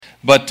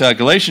But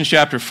Galatians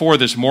chapter 4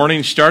 this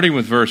morning, starting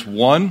with verse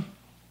 1,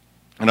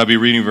 and I'll be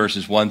reading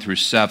verses 1 through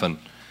 7.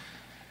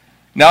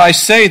 Now I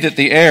say that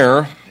the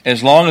heir,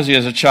 as long as he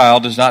is a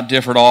child, does not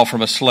differ at all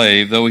from a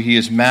slave, though he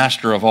is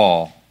master of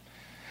all,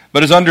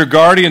 but is under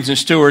guardians and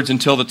stewards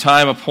until the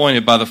time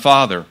appointed by the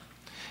Father.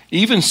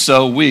 Even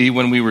so, we,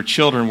 when we were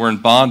children, were in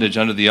bondage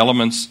under the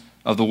elements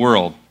of the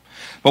world.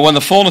 But when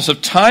the fullness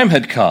of time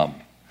had come,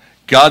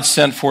 God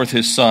sent forth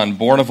his Son,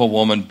 born of a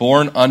woman,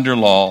 born under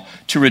law,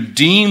 to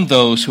redeem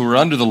those who were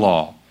under the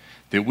law,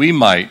 that we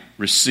might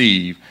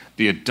receive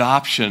the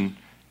adoption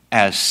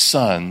as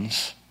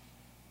sons,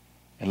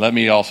 and let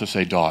me also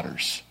say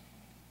daughters,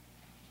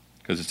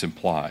 because it's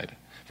implied.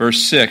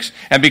 Verse 6,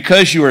 and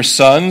because you are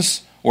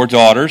sons or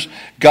daughters,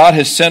 God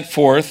has sent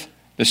forth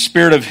the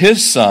Spirit of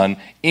his Son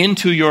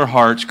into your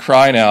hearts,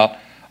 crying out,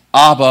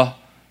 Abba,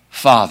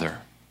 Father.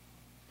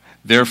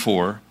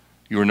 Therefore,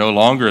 you are no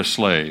longer a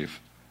slave,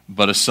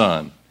 but a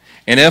son.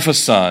 And if a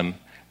son,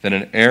 then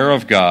an heir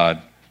of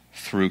God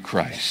through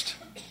Christ.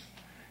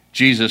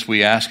 Jesus,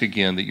 we ask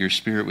again that your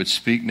Spirit would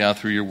speak now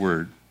through your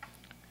word.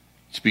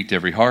 Speak to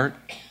every heart,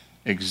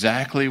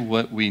 exactly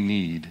what we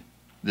need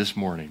this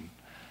morning.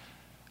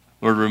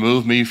 Lord,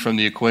 remove me from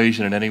the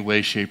equation in any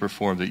way, shape, or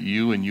form, that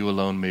you and you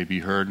alone may be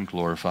heard and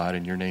glorified.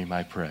 In your name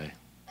I pray.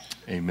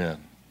 Amen.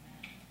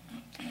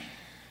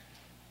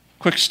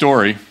 Quick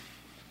story.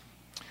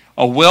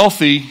 A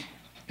wealthy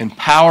and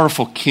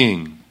powerful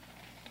king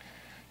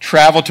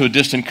traveled to a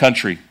distant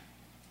country.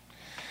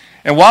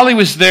 And while he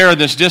was there in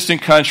this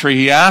distant country,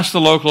 he asked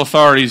the local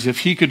authorities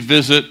if he could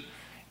visit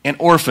an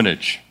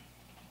orphanage.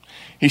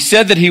 He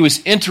said that he was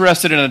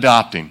interested in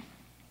adopting.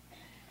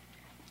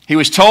 He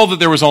was told that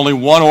there was only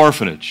one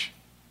orphanage.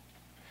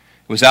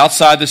 It was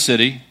outside the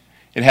city.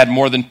 It had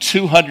more than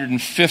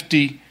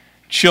 250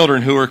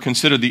 children who were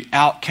considered the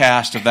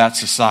outcast of that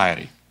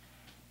society.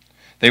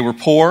 They were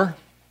poor,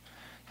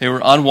 they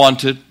were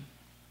unwanted,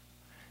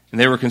 and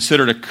they were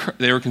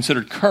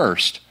considered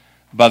cursed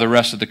by the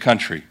rest of the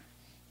country.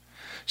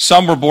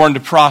 Some were born to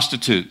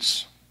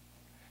prostitutes.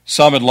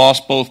 Some had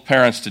lost both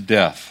parents to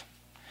death.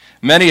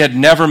 Many had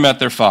never met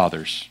their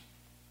fathers.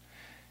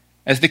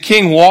 As the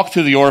king walked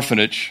through the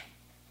orphanage,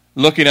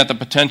 looking at the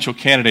potential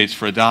candidates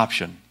for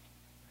adoption,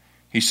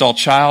 he saw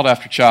child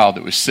after child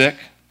that was sick,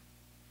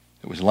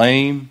 that was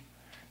lame,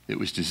 that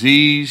was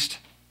diseased,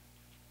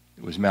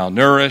 that was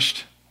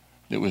malnourished,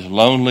 that was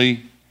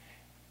lonely,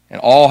 and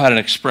all had an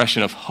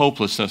expression of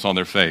hopelessness on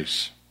their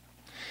face.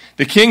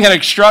 The king had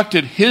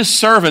instructed his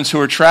servants who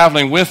were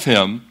traveling with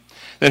him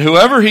that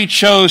whoever he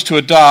chose to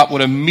adopt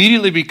would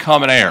immediately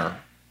become an heir,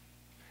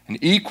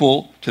 and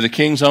equal to the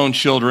king's own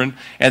children,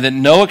 and that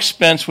no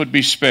expense would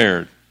be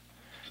spared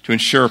to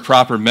ensure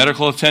proper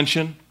medical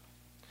attention,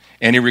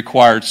 any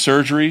required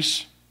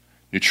surgeries,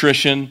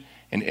 nutrition,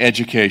 and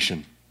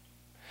education.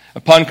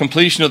 Upon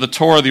completion of the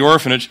tour of the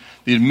orphanage,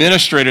 the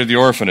administrator of the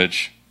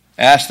orphanage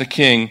asked the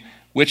king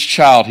which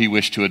child he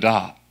wished to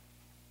adopt.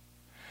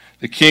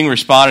 The king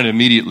responded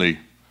immediately,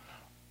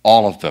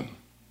 all of them.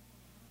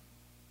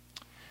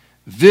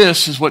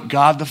 This is what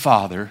God the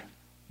Father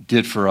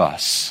did for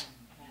us.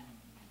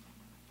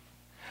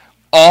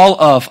 All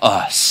of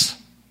us.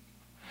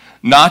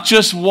 Not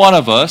just one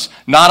of us,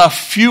 not a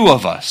few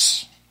of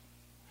us,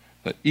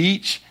 but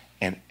each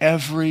and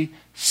every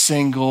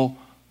single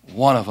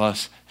one of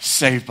us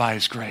saved by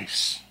his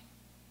grace.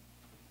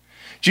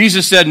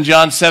 Jesus said in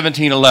John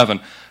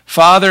 17:11,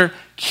 Father,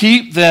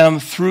 keep them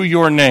through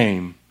your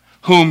name,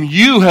 whom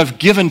you have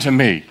given to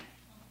me.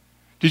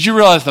 Did you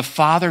realize the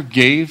Father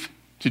gave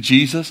to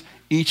Jesus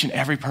each and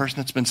every person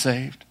that's been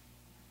saved?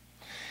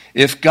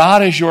 If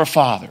God is your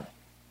Father,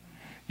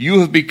 you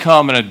have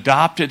become an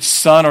adopted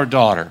son or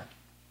daughter,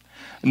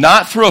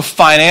 not through a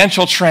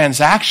financial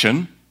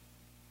transaction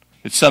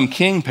that some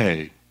king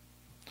paid.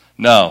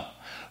 No,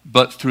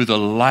 but through the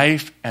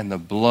life and the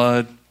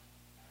blood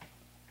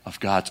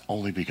of God's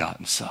only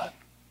begotten Son.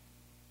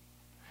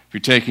 If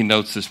you're taking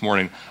notes this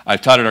morning,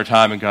 I've titled our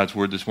time in God's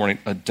Word this morning,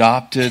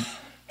 Adopted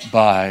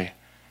by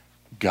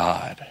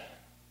God.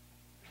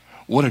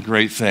 What a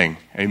great thing,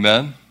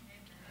 amen?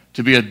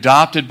 To be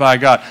adopted by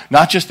God.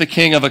 Not just the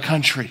king of a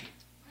country,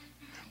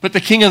 but the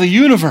king of the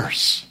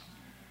universe.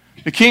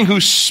 The king who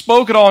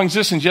spoke it all in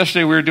existence.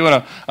 Yesterday we were doing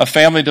a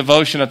family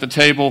devotion at the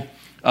table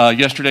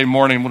yesterday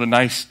morning. What a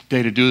nice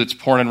day to do it. It's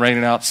pouring and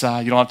raining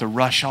outside. You don't have to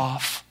rush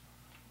off.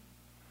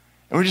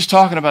 And we're just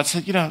talking about,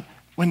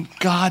 when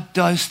God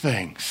does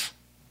things,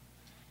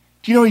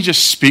 do you know he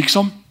just speaks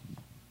them?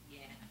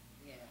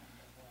 Yeah.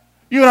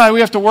 You and I, we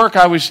have to work.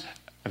 It was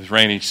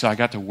raining, so I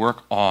got to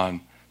work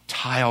on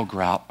tile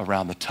grout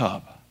around the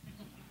tub.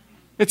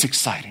 It's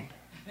exciting.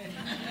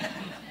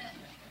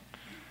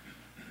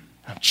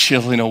 I'm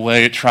chiseling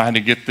away at trying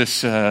to get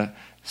this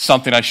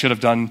something I should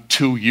have done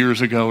 2 years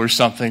ago or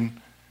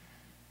something.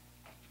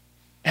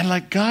 And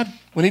like God,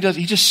 when he does,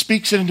 he just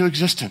speaks it into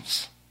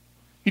existence.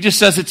 He just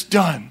says it's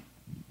done.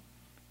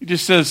 He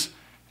just says,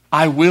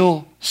 I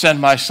will send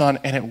my Son,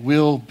 and it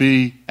will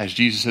be, as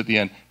Jesus at the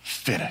end,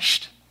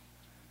 finished.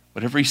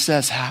 Whatever he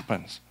says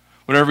happens.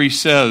 Whatever he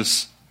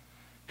says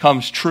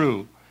comes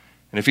true.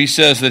 And if he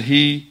says that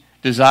he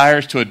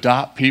desires to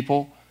adopt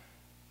people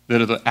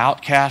that are the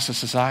outcasts of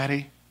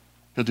society,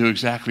 he'll do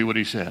exactly what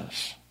he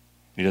says.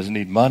 He doesn't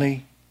need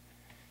money.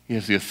 He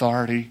has the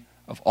authority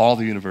of all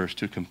the universe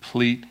to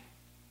complete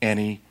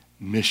any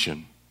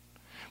mission.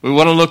 We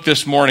want to look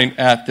this morning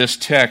at this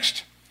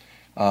text,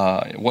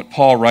 what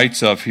Paul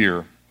writes of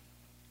here.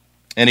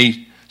 And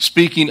he,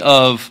 speaking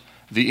of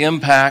the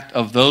impact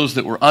of those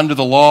that were under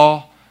the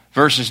law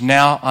versus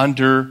now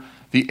under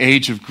the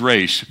age of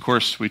grace. Of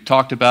course, we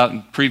talked about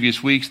in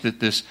previous weeks that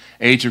this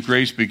age of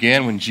grace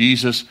began when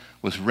Jesus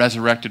was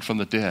resurrected from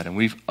the dead. And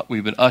we've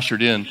been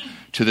ushered in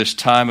to this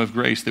time of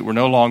grace that we're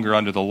no longer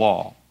under the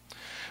law.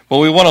 But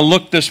we want to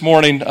look this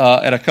morning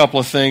at a couple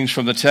of things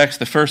from the text.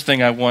 The first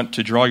thing I want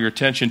to draw your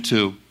attention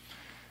to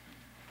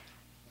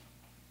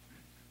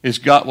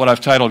is what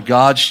I've titled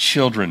God's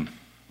Children.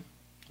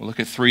 We'll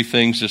look at three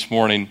things this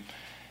morning.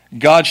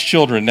 God's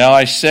children. Now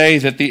I say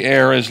that the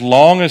heir, as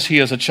long as he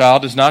is a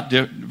child,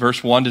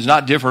 verse 1, does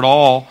not differ at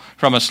all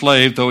from a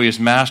slave, though he is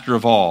master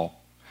of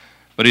all.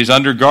 But he's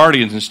under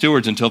guardians and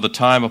stewards until the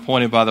time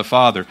appointed by the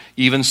Father.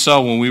 Even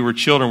so, when we were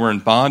children, we were in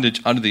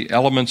bondage under the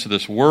elements of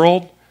this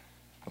world.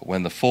 But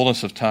when the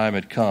fullness of time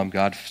had come,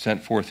 God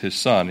sent forth his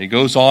Son. He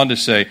goes on to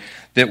say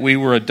that we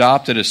were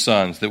adopted as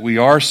sons, that we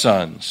are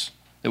sons,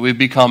 that we've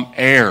become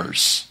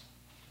heirs.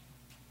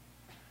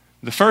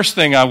 The first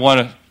thing I want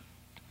to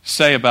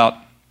say about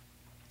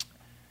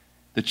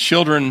the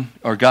children,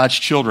 or God's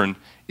children,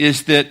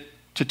 is that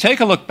to take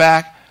a look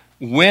back,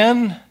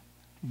 when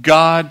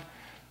God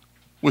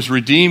was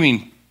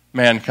redeeming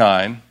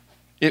mankind,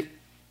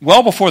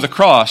 well before the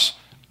cross,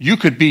 you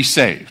could be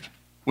saved.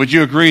 Would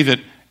you agree that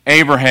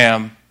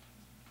Abraham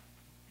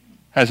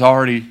has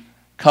already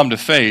come to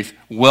faith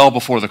well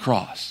before the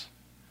cross?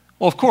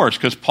 Well, of course,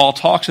 because Paul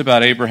talks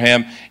about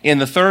Abraham in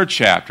the 3rd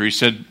chapter. He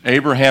said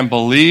Abraham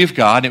believed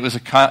God, and it was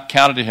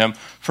counted to him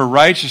for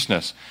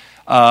righteousness.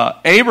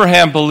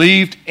 Abraham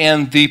believed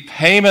in the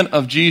payment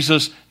of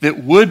Jesus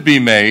that would be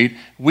made.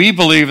 We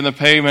believe in the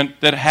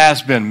payment that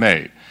has been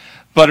made.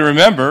 But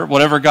remember,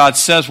 whatever God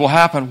says will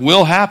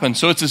happen.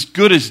 So it's as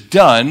good as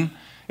done.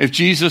 If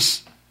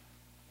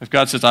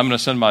God says, I'm going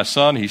to send my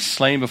Son, he's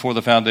slain before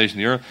the foundation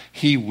of the earth,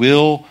 he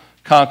will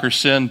conquer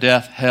sin,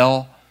 death,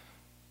 hell.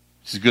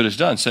 It's as good as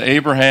done. So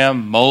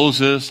Abraham,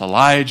 Moses,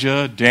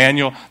 Elijah,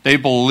 Daniel, they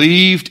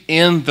believed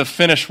in the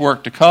finished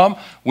work to come.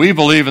 We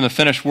believe in the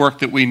finished work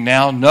that we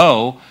now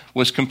know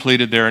was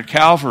completed there at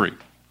Calvary.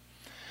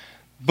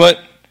 But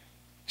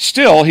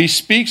still, he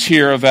speaks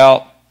here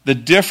about the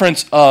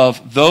difference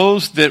of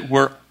those that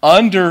were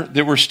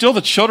still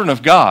the children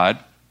of God.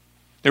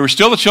 They were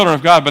still the children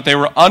of God, but they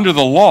were under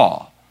the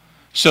law.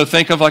 So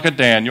think of like a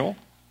Daniel,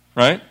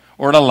 right?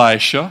 Or an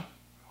Elisha,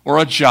 or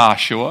a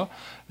Joshua.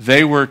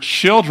 They were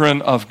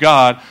children of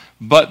God,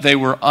 but they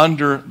were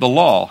under the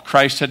law.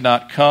 Christ had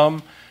not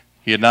come.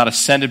 He had not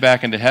ascended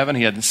back into heaven.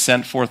 He hadn't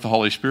sent forth the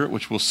Holy Spirit,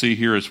 which we'll see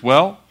here as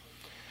well.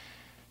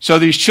 So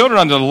these children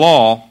under the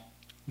law,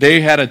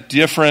 they had a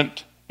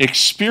different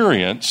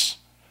experience,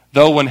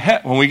 though when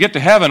we get to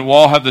heaven, we'll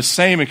all have the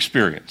same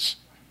experience.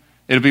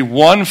 It'll be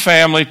one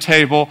family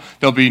table.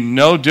 There'll be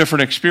no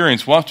different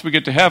experience. Once we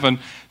get to heaven,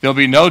 there'll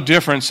be no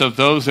difference of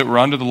those that were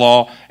under the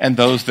law and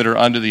those that are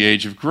under the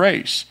age of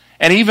grace.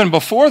 And even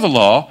before the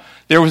law,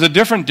 there was a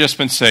different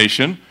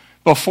dispensation.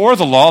 Before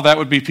the law, that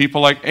would be people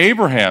like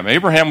Abraham.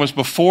 Abraham was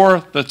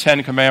before the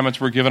 10 Commandments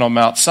were given on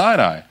Mount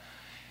Sinai.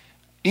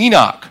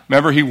 Enoch,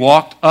 remember, he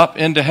walked up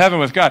into heaven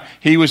with God.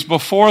 He was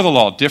before the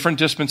law, different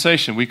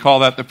dispensation. We call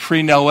that the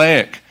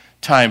pre-Noahic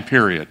time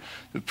period,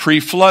 the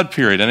pre-flood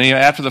period. And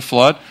after the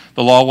flood,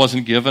 the law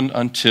wasn't given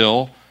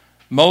until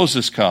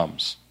Moses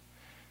comes.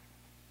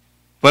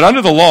 But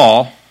under the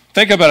law,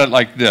 think about it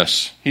like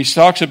this. He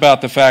talks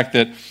about the fact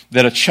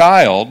that a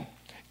child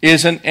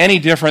isn't any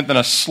different than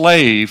a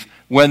slave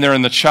when they're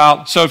in the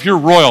child. So if you're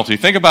royalty,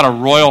 think about a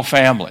royal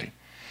family.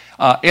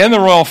 In the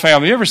royal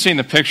family, you ever seen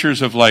the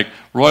pictures of like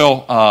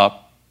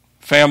royal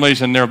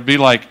families, and there'll be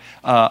like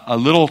a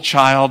little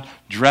child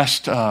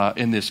dressed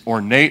in this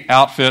ornate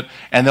outfit,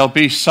 and there'll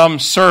be some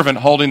servant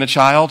holding the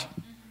child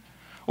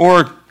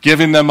or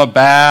giving them a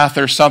bath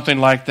or something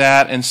like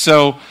that. And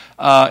so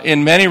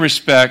in many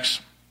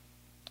respects,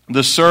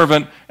 the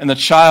servant and the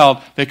child,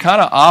 they kind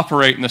of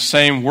operate in the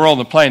same world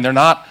and plane. They're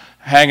not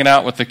hanging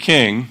out with the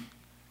king.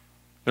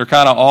 They're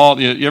kind of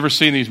all, you ever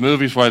seen these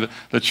movies where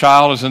the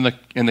child is in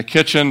the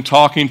kitchen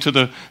talking to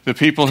the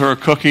people who are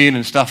cooking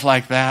and stuff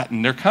like that,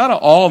 and they're kind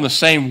of all in the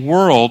same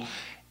world.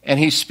 And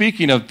he's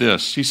speaking of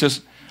this. He says,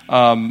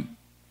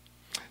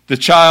 the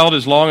child,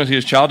 as long as he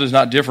is a child, does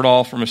not differ at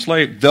all from a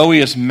slave, though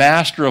he is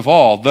master of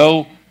all,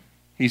 though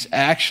he's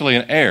actually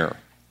an heir.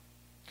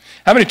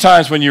 How many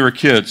times when you were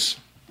kids,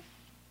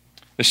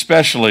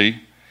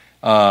 especially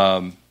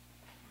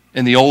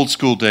in the old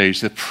school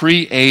days, the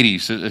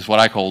pre-'80s is what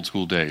I call old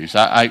school days.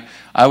 I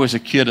was a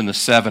kid in the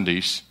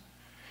 70s.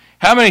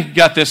 How many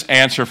got this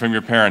answer from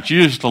your parents?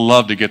 You used to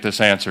love to get this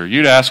answer.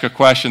 You'd ask a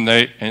question,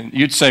 and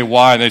you'd say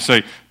why, and they'd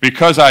say,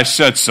 because I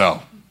said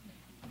so.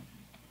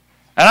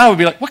 And I would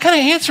be like, what kind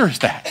of answer is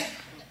that?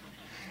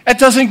 It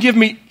doesn't give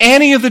me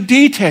any of the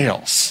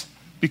details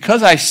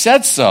because I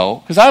said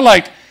so, because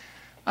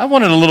I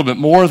wanted a little bit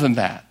more than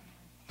that,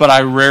 but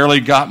I rarely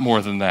got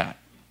more than that.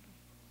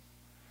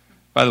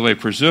 By the way,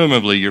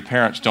 presumably your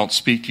parents don't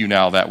speak to you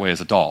now that way as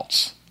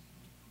adults.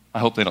 I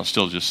hope they don't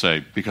still just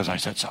say, because I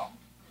said so.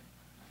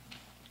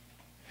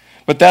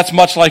 But that's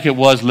much like it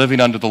was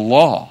living under the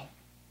law.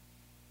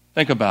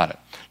 Think about it.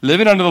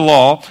 Living under the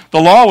law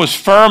was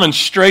firm and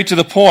straight to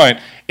the point.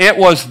 It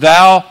was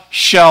thou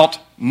shalt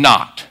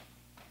not.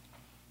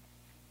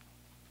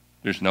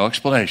 There's no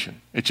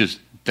explanation. It's just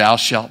thou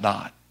shalt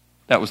not.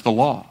 That was the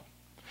law.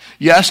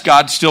 Yes,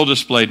 God still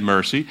displayed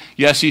mercy.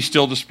 Yes, he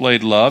still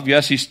displayed love.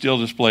 Yes, he still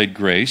displayed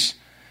grace.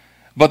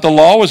 But the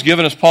law was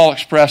given, as Paul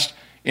expressed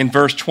in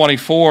verse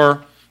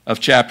 24 of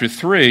chapter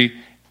 3,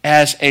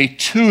 as a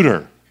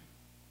tutor.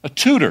 A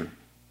tutor.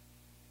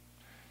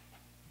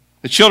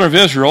 The children of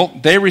Israel,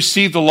 they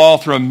received the law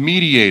through a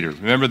mediator.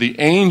 Remember, the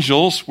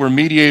angels were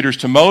mediators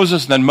to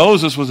Moses, and then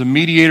Moses was a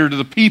mediator to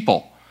the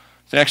people.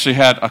 They actually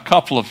had a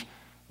couple of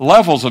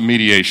levels of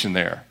mediation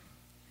there.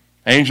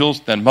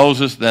 Angels, then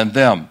Moses, then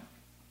them.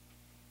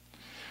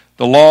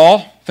 The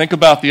law, think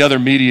about the other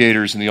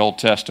mediators in the Old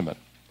Testament,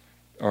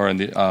 or in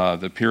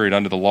the period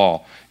under the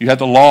law. You had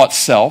the law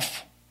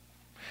itself,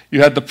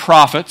 you had the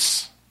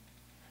prophets,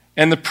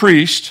 and the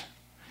priest,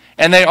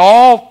 and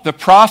the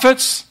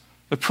prophets,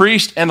 the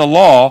priest, and the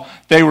law,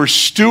 they were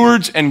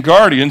stewards and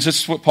guardians.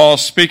 This is what Paul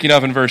is speaking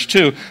of in verse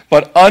 2,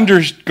 but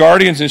under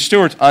guardians and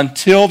stewards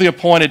until the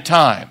appointed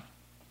time.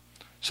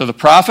 So the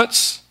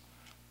prophets,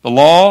 the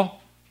law,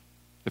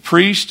 the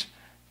priest,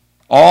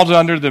 all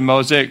under the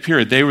Mosaic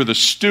period, they were the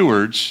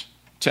stewards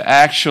to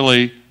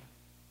actually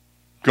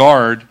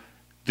guard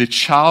the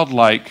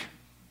childlike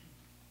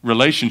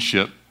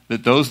relationship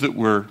that those that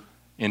were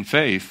in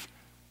faith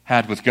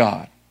had with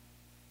God.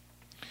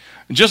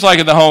 And just like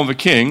in the home of a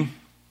king,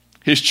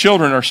 his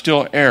children are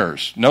still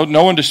heirs. No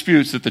one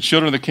disputes that the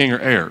children of the king are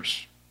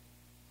heirs.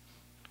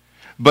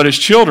 But his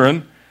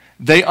children,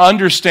 they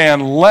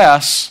understand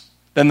less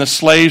than the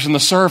slaves and the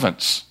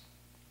servants.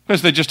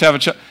 Because they just have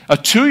a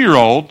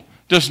 2-year-old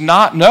does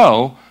not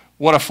know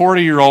what a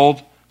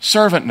 40-year-old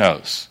servant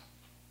knows.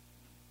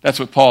 That's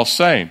what Paul's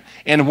saying.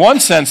 In one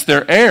sense,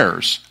 they're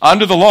heirs.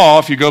 Under the law,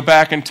 if you go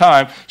back in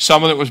time,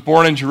 someone that was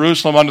born in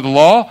Jerusalem under the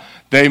law,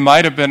 they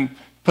might have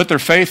put their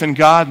faith in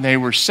God and they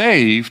were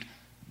saved,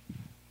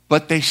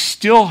 but they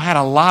still had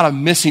a lot of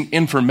missing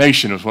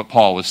information, is what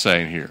Paul was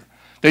saying here.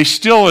 They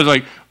still was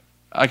like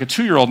a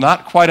 2-year-old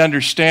not quite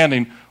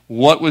understanding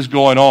what was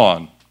going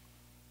on.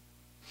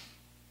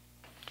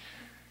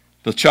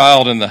 The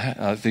child and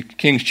the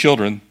king's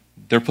children,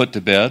 they're put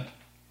to bed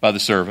by the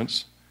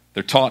servants.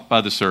 They're taught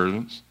by the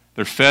servants.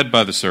 They're fed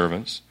by the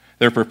servants.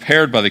 They're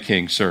prepared by the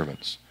king's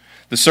servants.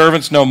 The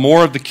servants know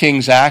more of the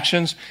king's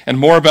actions and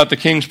more about the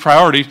king's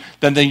priorities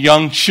than the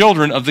young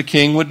children of the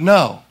king would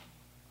know.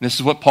 And this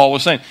is what Paul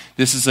was saying.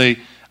 This is a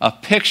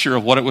picture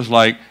of what it was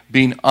like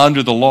being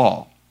under the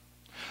law.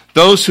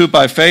 Those who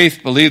by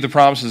faith believe the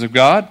promises of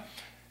God,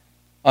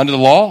 under the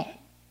law,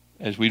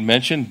 as we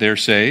mentioned, they're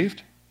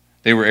saved.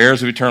 They were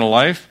heirs of eternal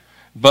life.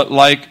 But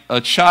like a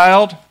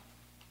child,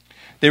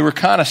 they were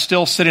kind of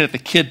still sitting at the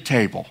kid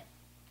table.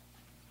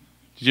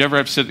 Did you ever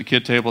have to sit at the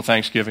kid table at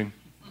Thanksgiving?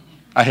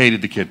 I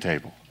hated the kid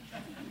table.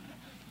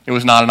 It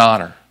was not an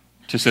honor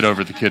to sit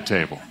over at the kid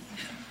table.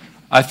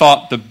 I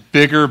thought the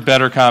bigger,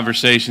 better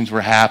conversations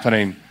were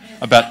happening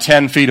about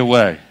 10 feet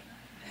away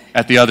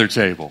at the other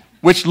table,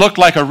 which looked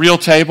like a real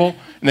table,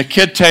 and the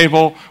kid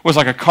table was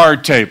like a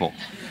card table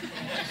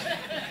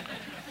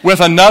with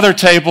another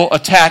table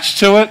attached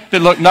to it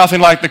that looked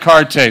nothing like the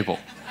card table.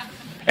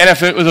 And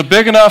if it was a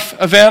big enough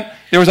event,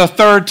 there was a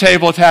third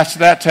table attached to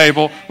that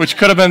table, which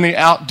could have been the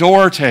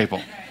outdoor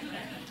table.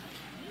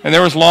 And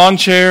there was lawn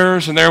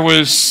chairs, and there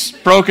was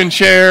broken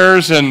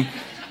chairs, and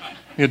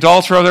the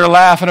adults were over there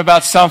laughing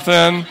about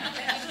something,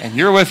 and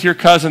you're with your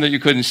cousin that you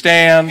couldn't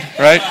stand,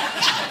 right?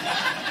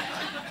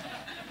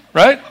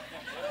 Right?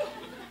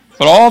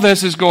 But all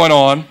this is going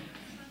on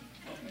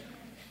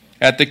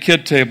at the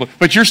kid table.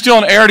 But you're still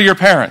an heir to your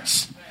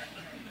parents.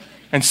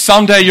 And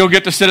someday you'll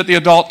get to sit at the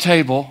adult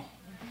table,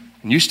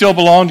 and you still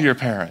belong to your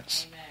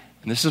parents.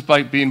 And this is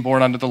like being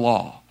born under the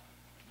law.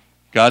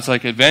 God's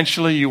like,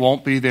 eventually you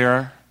won't be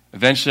there.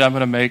 Eventually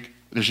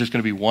there's just going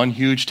to be one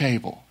huge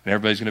table, and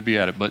everybody's going to be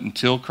at it. But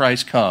until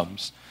Christ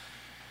comes,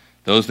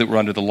 those that were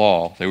under the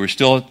law, they were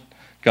still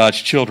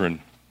God's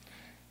children,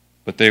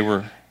 but they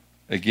were,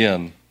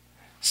 again,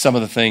 some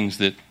of the things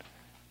that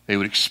they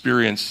would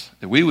experience,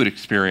 that we would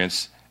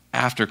experience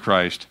after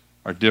Christ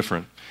are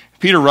different.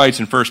 Peter writes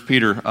in 1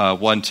 Peter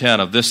 1:10,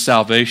 of this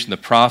salvation the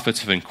prophets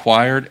have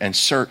inquired and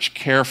searched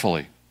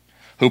carefully,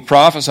 who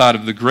prophesied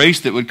of the grace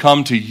that would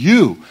come to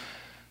you.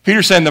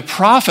 Peter's saying the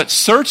prophets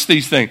searched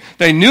these things.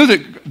 They knew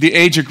that the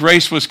age of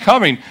grace was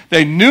coming.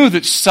 They knew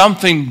that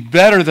something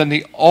better than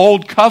the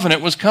old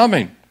covenant was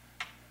coming.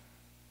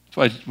 That's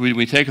why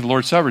we take the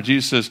Lord's Supper.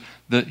 Jesus says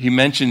that he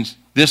mentions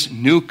this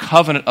new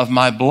covenant of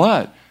my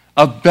blood,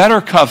 a better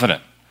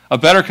covenant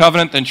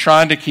than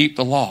trying to keep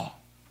the law.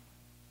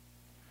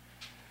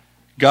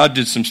 God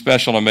did some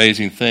special and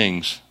amazing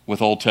things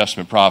with Old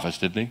Testament prophets,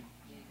 didn't he?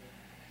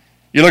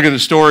 You look at the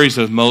stories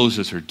of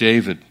Moses or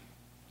David,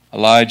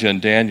 Elijah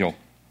and Daniel.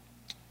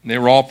 And they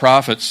were all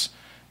prophets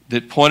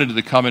that pointed to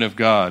the coming of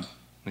God,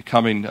 the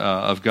coming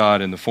of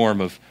God in the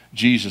form of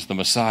Jesus, the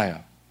Messiah.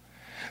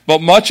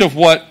 But much of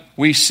what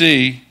we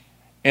see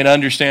and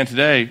understand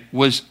today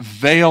was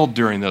veiled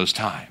during those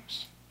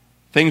times.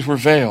 Things were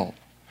veiled.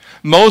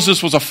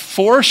 Moses was a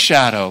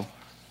foreshadow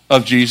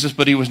of Jesus,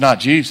 but he was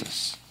not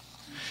Jesus.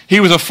 He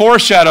was a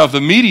foreshadow of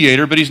the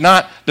mediator, but he's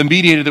not the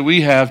mediator that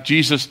we have,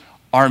 Jesus,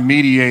 our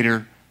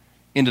mediator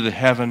into the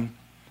heaven,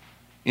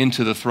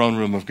 into the throne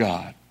room of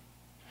God.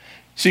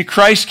 See,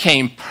 Christ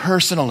came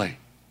personally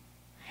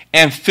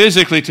and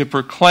physically to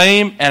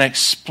proclaim and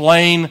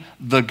explain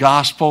the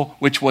gospel,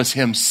 which was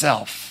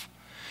himself.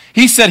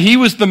 He said he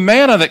was the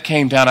manna that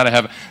came down out of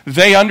heaven.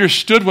 They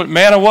understood what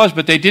manna was,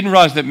 but they didn't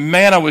realize that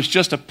manna was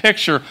just a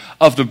picture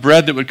of the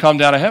bread that would come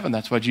down out of heaven.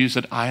 That's why Jesus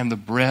said, I am the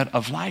bread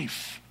of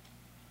life.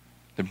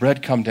 The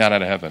bread come down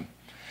out of heaven.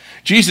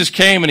 Jesus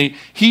came and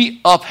he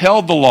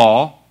upheld the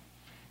law,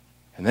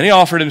 and then he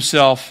offered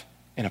himself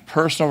in a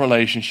personal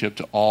relationship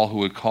to all who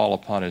would call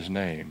upon his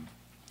name.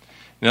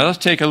 Now let's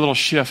take a little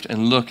shift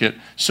and look at,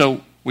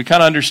 so we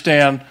kind of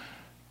understand,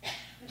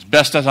 as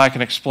best as I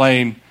can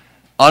explain,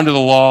 under the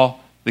law,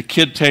 the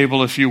kid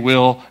table, if you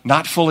will,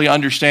 not fully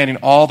understanding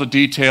all the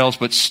details,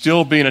 but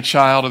still being a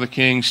child of the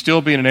King,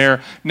 still being an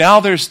heir. Now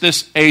there's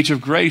this age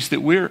of grace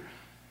that we're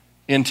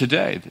in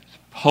today,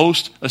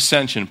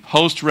 post-ascension,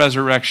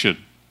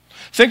 post-resurrection.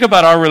 Think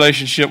about our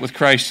relationship with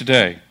Christ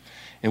today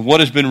and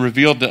what has been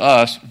revealed to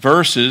us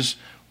versus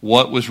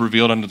what was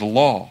revealed under the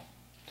law.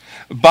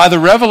 By the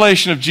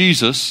revelation of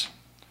Jesus,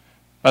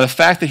 by the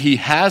fact that he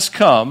has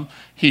come,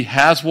 he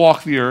has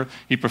walked the earth,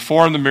 he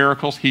performed the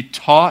miracles, he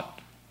taught,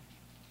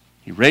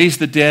 he raised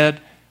the dead,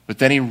 but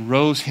then he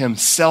rose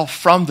himself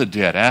from the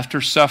dead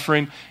after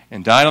suffering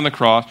and died on the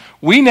cross.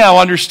 We now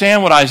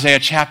understand what Isaiah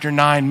chapter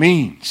 9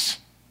 means,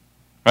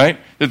 right?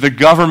 That the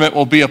government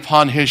will be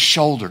upon his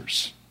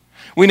shoulders.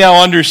 We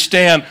now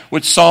understand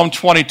what Psalm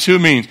 22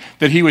 means,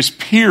 that he was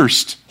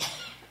pierced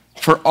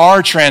for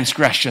our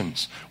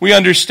transgressions. We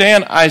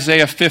understand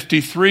Isaiah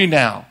 53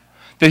 now,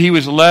 that he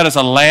was led as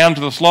a lamb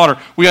to the slaughter.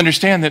 We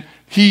understand that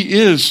he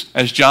is,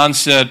 as John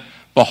said,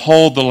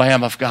 behold the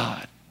Lamb of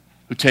God,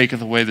 who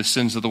taketh away the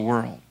sins of the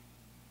world.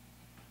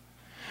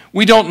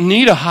 We don't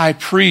need a high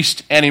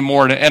priest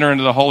anymore to enter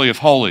into the Holy of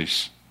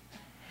Holies.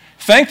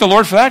 Thank the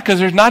Lord for that, because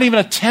there's not even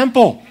a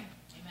temple.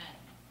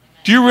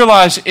 Do you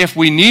realize if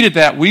we needed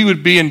that, we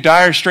would be in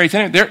dire straits?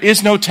 There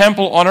is no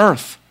temple on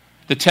earth.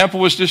 The temple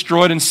was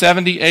destroyed in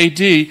 70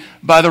 A.D.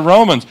 by the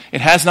Romans.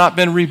 It has not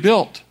been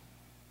rebuilt.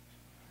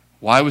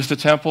 Why was the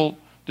temple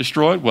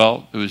destroyed?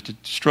 Well, it was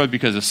destroyed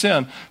because of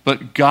sin,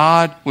 but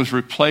God was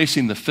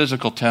replacing the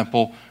physical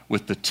temple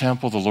with the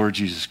temple of the Lord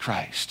Jesus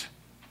Christ.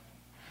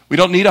 We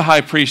don't need a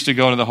high priest to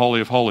go into the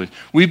Holy of Holies.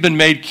 We've been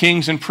made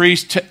kings and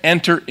priests to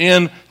enter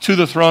into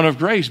the throne of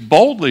grace.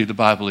 Boldly, the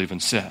Bible even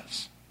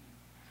says.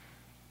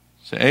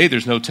 So A,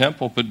 there's no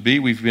temple, but B,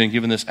 we've been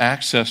given this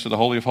access to the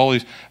Holy of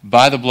Holies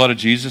by the blood of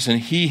Jesus, and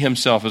he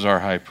himself is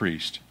our high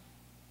priest.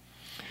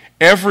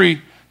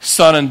 Every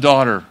son and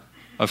daughter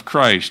of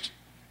Christ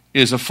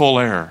is a full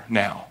heir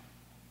now.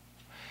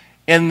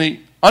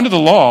 Under the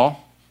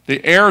law,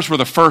 the heirs were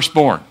the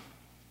firstborn.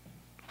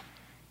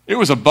 It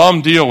was a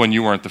bum deal when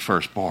you weren't the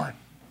firstborn.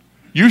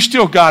 You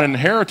still got an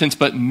inheritance,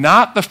 but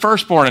not the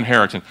firstborn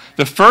inheritance.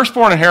 The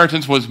firstborn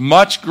inheritance was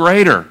much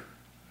greater.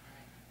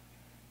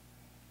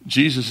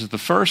 Jesus is the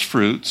first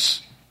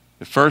fruits,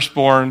 the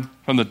firstborn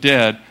from the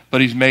dead, but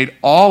he's made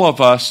all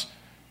of us.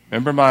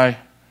 Remember my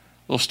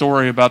little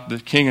story about the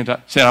king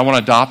said, I want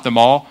to adopt them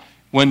all?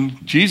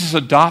 When Jesus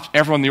adopts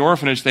everyone in the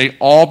orphanage, they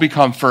all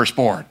become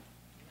firstborn.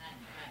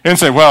 And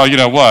say, well, you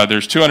know what?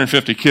 There's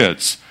 250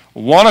 kids.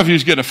 One of you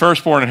is getting a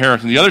firstborn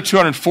inheritance. The other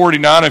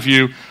 249 of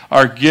you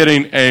are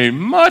getting a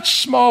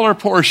much smaller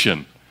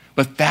portion.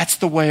 But that's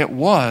the way it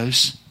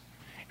was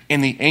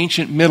in the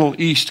ancient Middle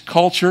East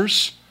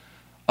cultures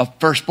of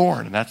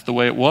firstborn. And that's the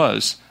way it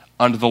was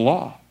under the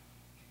law.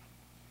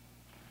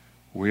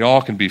 We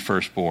all can be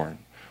firstborn.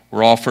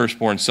 We're all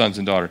firstborn sons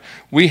and daughters.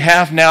 We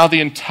have now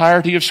the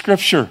entirety of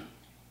Scripture.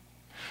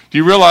 Do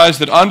you realize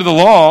that under the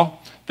law,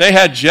 they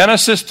had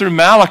Genesis through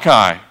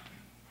Malachi,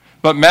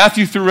 but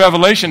Matthew through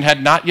Revelation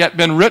had not yet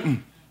been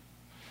written.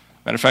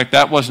 Matter of fact,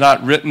 that was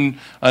not written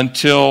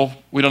until,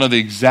 we don't know the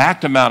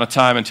exact amount of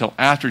time, until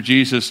after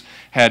Jesus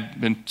had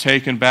been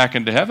taken back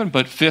into heaven,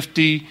 but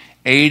 50,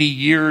 80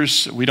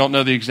 years, we don't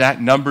know the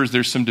exact numbers,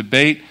 there's some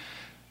debate.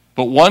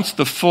 But once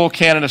the full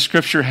canon of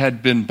Scripture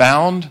had been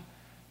bound,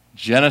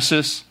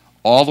 Genesis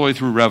all the way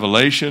through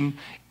Revelation,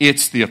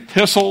 it's the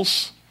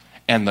epistles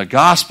and the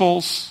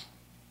Gospels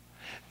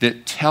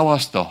that tell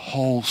us the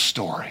whole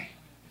story.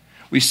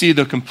 We see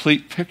the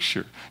complete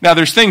picture. Now,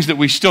 there's things that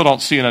we still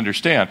don't see and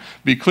understand.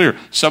 Be clear,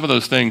 some of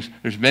those things,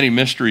 there's many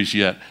mysteries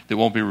yet that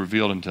won't be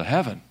revealed until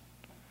heaven.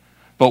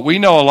 But we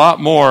know a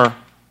lot more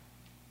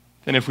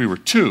than if we were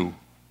 2,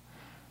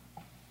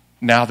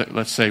 now that,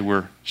 let's say,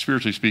 we're,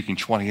 spiritually speaking,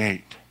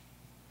 28.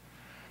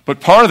 But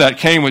part of that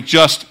came with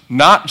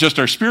not just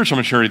our spiritual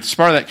maturity.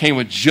 Part of that came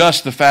with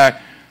just the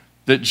fact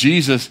that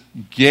Jesus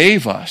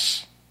gave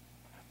us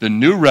the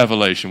new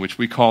revelation, which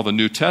we call the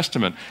New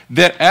Testament.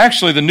 That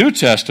actually the New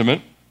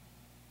Testament,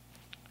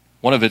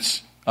 one of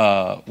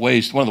the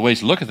ways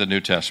to look at the New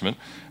Testament,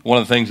 one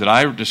of the things that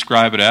I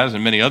describe it as,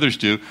 and many others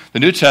do, the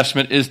New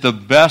Testament is the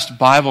best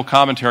Bible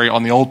commentary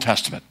on the Old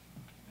Testament.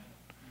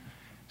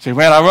 Say,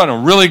 man, I want a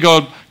really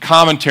good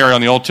commentary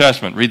on the Old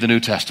Testament. Read the New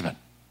Testament.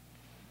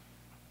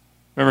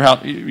 Remember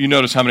how you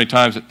notice how many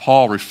times that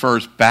Paul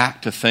refers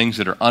back to things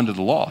that are under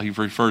the law. He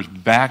refers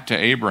back to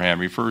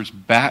Abraham, refers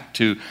back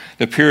to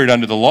the period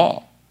under the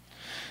law.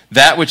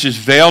 That which is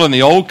veiled in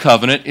the old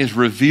covenant is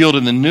revealed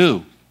in the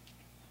new.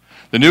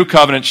 The new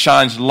covenant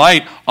shines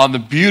light on the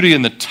beauty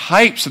and the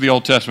types of the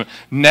Old Testament.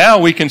 Now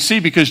we can see,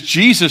 because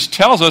Jesus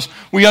tells us,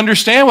 we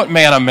understand what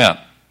manna meant.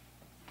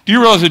 Do you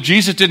realize if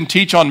Jesus didn't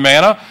teach on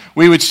manna,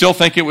 we would still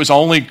think it was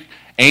only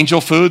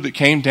angel food that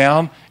came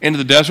down into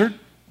the desert?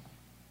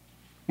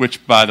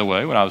 Which, by the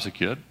way, when I was a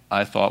kid,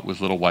 I thought was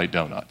little white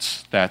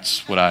donuts.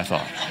 That's what I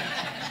thought.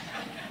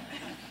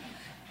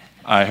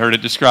 I heard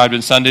it described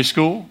in Sunday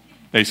school.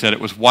 They said it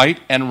was white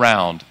and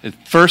round. The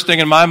first thing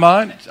in my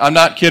mind, I'm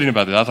not kidding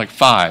about this, I was like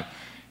 5,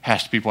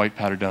 has to be white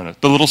powdered donuts.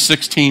 The little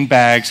 16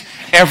 bags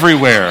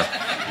everywhere,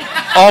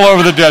 all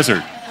over the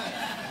desert.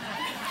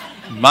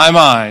 In my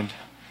mind,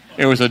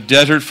 it was a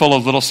desert full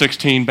of little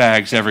 16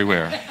 bags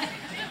everywhere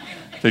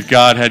that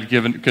God had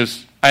given,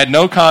 because I had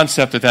no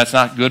concept that that's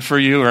not good for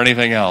you or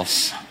anything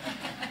else.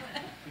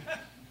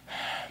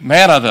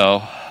 Manna,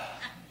 though,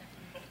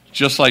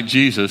 just like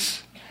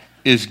Jesus,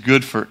 is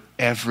good for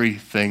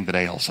everything that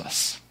ails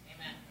us.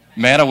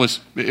 Manna was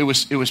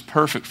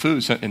perfect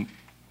food, and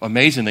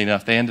amazingly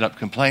enough, they ended up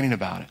complaining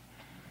about it.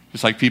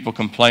 Just like people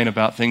complain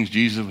about things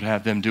Jesus would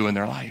have them do in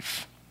their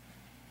life.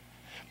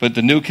 But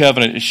the new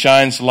covenant, it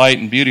shines light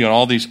and beauty on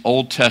all these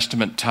Old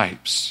Testament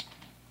types.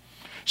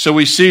 So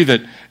we see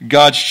that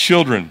God's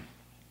children,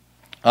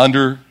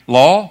 under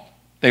law,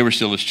 they were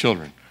still his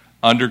children.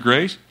 Under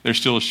grace, they're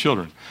still his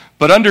children.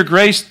 But under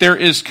grace, there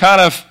is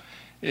kind of,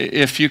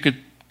 if you could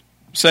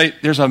say,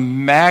 there's a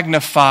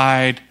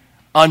magnified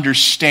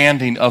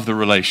understanding of the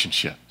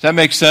relationship. Does that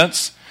make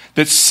sense?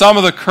 That some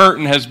of the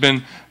curtain has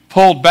been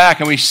pulled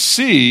back, and we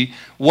see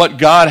what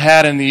God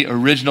had in the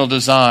original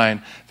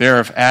design there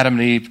of Adam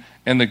and Eve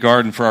in the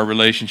garden for our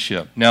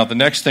relationship. Now, the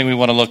next thing we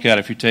want to look at,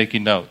 if you're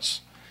taking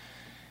notes,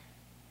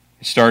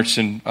 it starts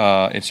in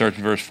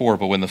verse 4.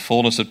 But when the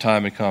fullness of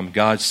time had come,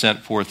 God sent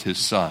forth his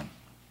Son.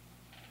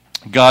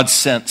 God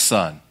sent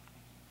Son.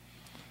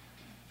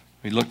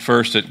 We looked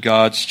first at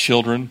God's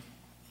children,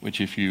 which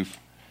if you've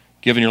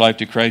given your life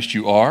to Christ,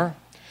 you are.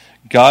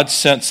 God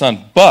sent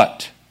Son.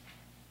 But,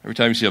 every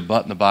time you see a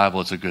but in the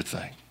Bible, it's a good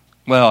thing.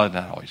 Well,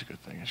 not always a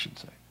good thing, I shouldn't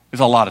say. It's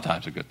a lot of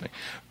times a good thing.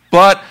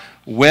 But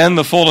when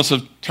the fullness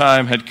of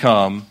time had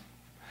come,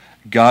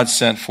 God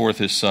sent forth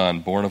his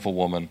Son, born of a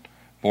woman,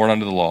 born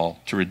under the law,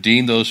 to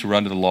redeem those who were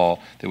under the law,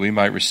 that we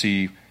might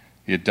receive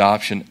the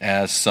adoption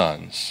as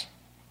sons.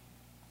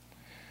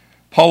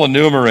 Paul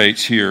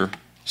enumerates here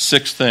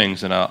 6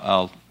 things, and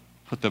I'll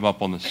put them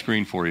up on the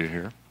screen for you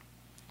here.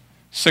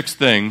 6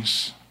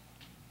 things.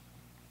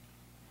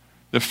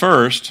 The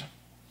first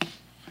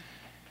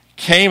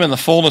came in the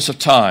fullness of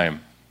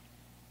time.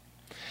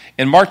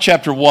 In Mark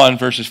chapter 1,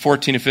 verses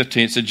 14 and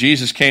 15, it said,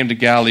 Jesus came to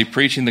Galilee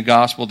preaching the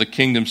gospel of the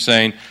kingdom,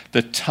 saying,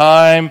 the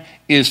time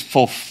is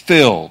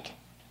fulfilled.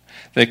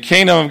 The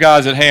kingdom of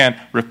God is at hand.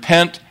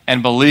 Repent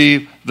and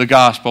believe the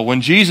gospel.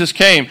 When Jesus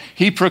came,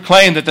 he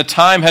proclaimed that the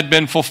time had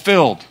been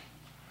fulfilled.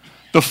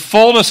 The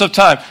fullness of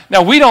time.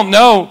 Now, we don't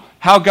know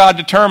how God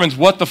determines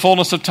what the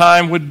fullness of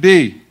time would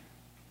be.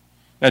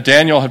 Now,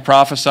 Daniel had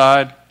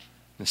prophesied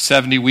the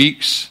 70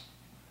 weeks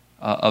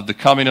of the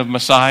coming of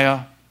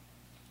Messiah.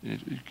 He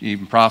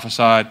even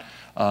prophesied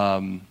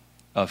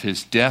of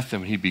his death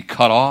and he'd be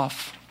cut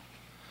off.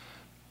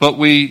 But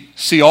we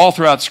see all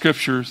throughout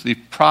Scriptures the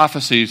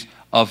prophecies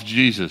of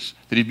Jesus,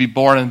 that he'd be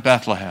born in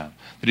Bethlehem,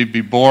 that he'd be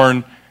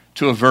born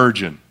to a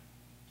virgin,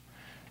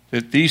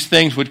 that these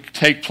things would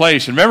take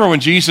place. And remember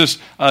when Jesus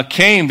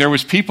came, there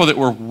was people that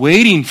were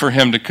waiting for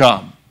him to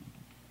come.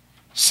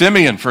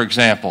 Simeon, for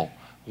example,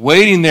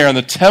 waiting there in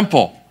the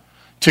temple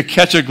to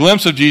catch a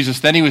glimpse of Jesus.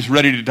 Then he was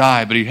ready to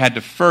die, but he had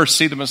to first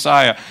see the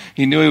Messiah.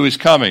 He knew he was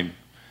coming.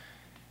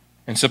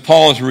 And so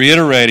Paul is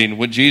reiterating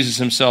what Jesus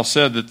himself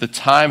said, that the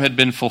time had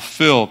been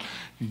fulfilled.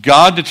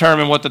 God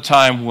determined what the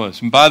time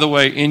was. And by the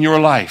way, in your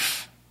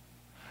life,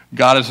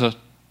 God has a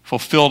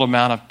fulfilled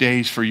amount of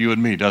days for you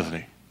and me, doesn't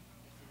he?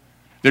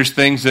 There's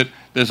things that,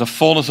 there's a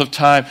fullness of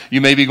time.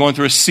 You may be going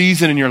through a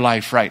season in your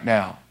life right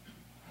now.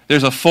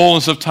 There's a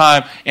fullness of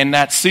time in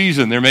that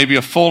season. There may be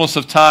a fullness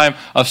of time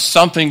of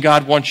something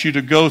God wants you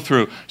to go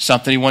through,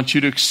 something he wants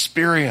you to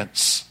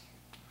experience,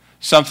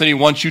 something he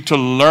wants you to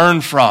learn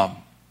from.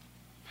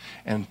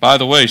 And by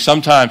the way,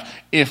 sometimes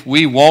if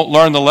we won't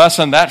learn the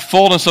lesson, that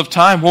fullness of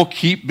time will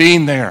keep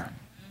being there.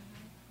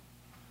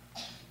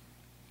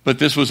 But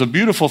this was a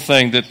beautiful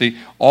thing that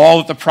all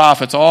that the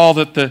prophets, all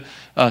that the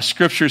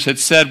scriptures had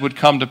said would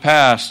come to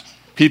pass.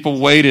 People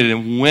waited,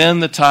 and when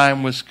the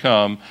time was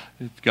come,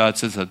 God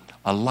says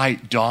a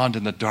light dawned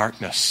in the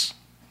darkness.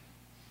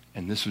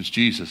 And this was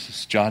Jesus.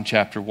 It's John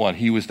chapter 1.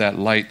 He was that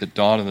light that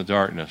dawned in the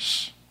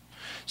darkness.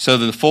 So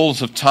that the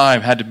fullness of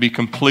time had to be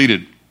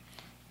completed.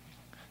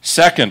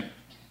 Second,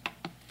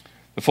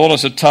 the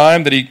fullness of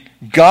time that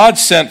God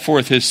sent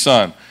forth his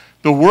Son.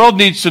 The world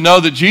needs to know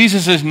that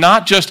Jesus is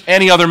not just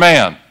any other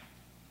man.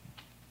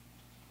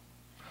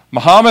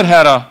 Muhammad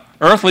had an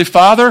earthly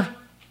father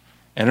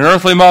and an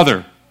earthly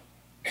mother.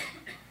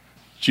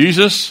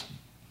 Jesus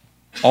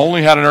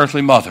only had an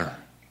earthly mother.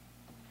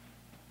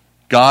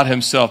 God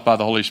himself, by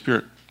the Holy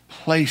Spirit,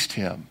 placed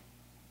him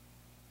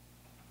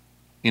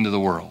into the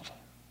world.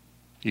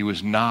 He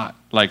was not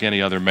like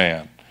any other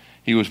man.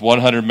 He was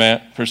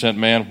 100%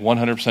 man,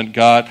 100%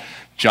 God.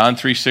 John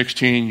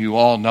 3:16, you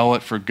all know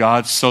it. For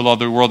God so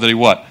loved the world that he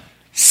what?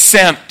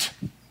 Sent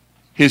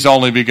his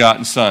only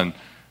begotten Son.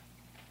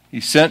 He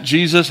sent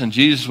Jesus, and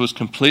Jesus was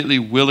completely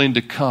willing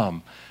to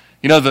come.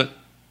 You know,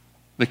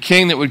 the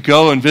king that would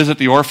go and visit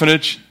the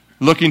orphanage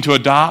looking to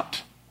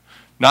adopt,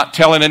 not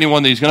telling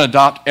anyone that he's going to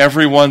adopt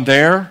everyone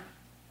there,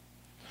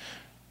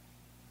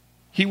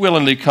 he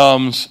willingly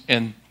comes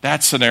in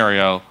that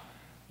scenario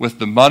with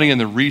the money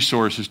and the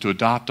resources to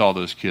adopt all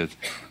those kids.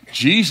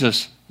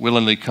 Jesus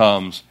willingly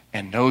comes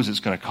and knows it's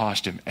going to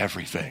cost him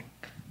everything.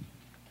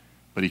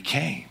 But he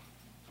came.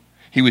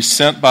 He was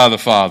sent by the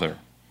Father.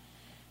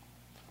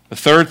 The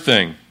third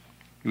thing,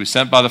 he was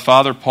sent by the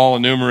Father. Paul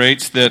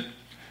enumerates that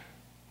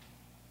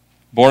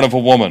born of a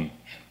woman.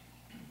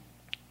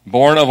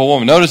 Born of a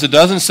woman. Notice it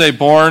doesn't say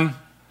born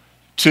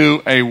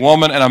to a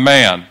woman and a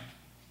man.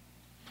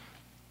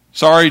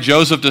 Sorry,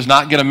 Joseph does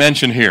not get a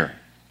mention here.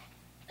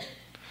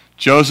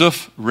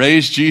 Joseph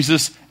raised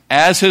Jesus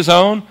as his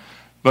own,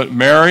 but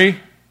Mary,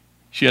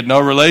 she had no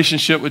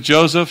relationship with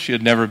Joseph. She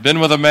had never been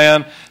with a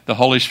man. The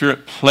Holy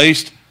Spirit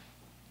placed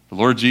the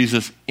Lord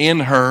Jesus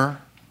in her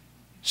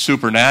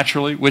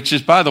supernaturally, which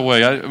is, by the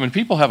way, when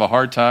people have a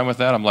hard time with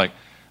that, I'm like,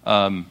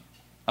 I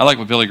like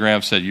what Billy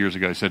Graham said years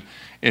ago. He said,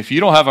 if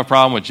you don't have a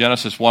problem with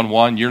Genesis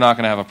 1:1, you're not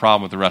going to have a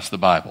problem with the rest of the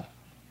Bible.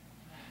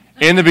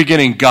 In the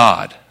beginning,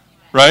 God,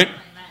 right?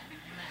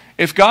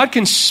 If God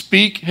can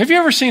speak, have you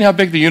ever seen how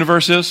big the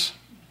universe is?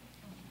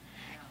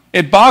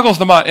 It boggles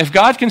the mind. If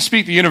God can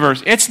speak the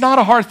universe, it's not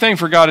a hard thing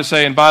for God to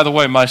say, and by the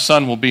way, my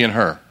Son will be in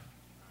her.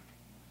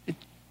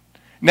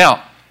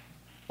 Now,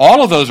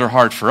 all of those are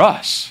hard for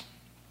us.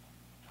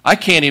 I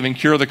can't even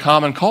cure the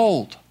common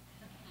cold.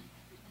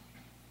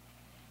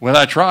 When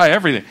I try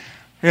everything,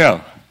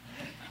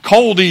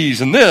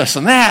 coldies and this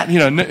and that,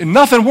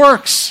 nothing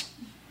works.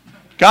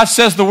 God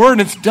says the word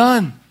and it's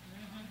done.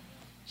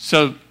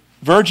 So,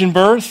 virgin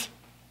birth,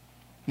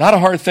 not a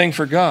hard thing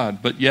for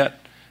God, but yet,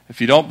 if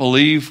you don't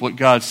believe what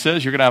God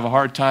says, you're going to have a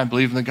hard time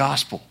believing the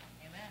gospel.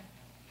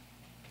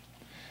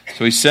 Amen.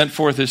 So he sent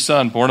forth his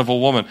Son, born of a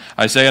woman.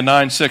 Isaiah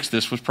 9:6,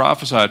 this was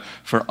prophesied,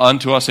 for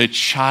unto us a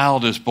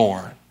child is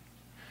born.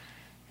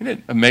 Isn't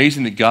it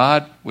amazing that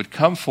God would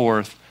come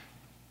forth,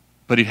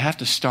 but he'd have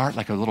to start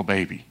like a little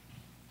baby?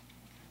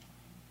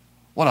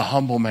 What a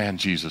humble man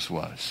Jesus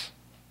was.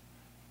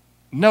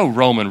 No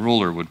Roman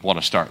ruler would want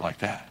to start like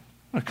that.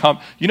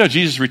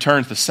 Jesus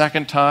returns the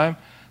second time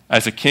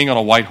as a king on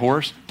a white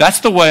horse. That's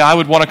the way I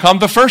would want to come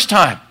the first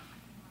time.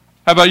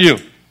 How about you?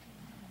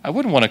 I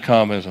wouldn't want to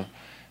come as a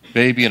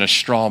baby in a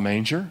straw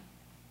manger,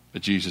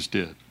 but Jesus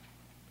did.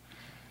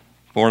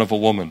 Born of a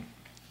woman.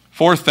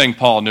 Fourth thing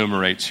Paul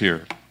enumerates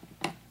here.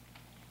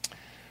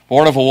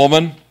 Born of a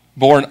woman,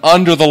 born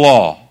under the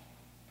law.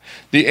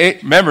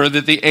 Remember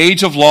that the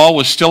age of law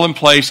was still in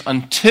place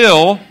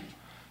until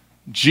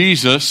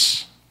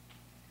Jesus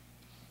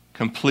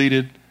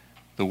completed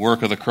the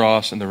work of the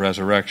cross and the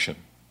resurrection.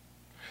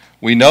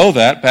 We know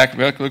that.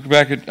 Look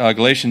back at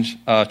Galatians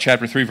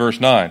chapter 3,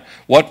 verse 9.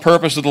 What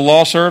purpose did the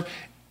law serve?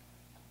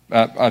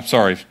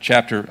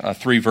 Chapter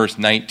 3, verse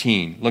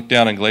 19. Look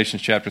down in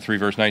Galatians chapter 3,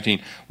 verse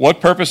 19.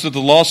 What purpose did the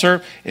law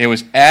serve? It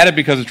was added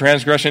because of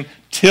transgression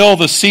till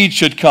the seed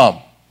should come.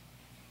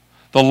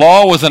 The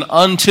law was an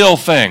until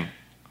thing.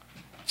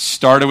 It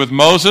started with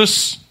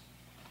Moses,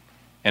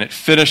 and it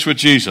finished with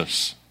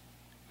Jesus.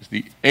 It was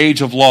the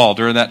age of law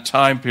during that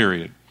time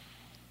period.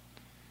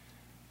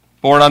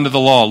 Born under the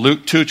law.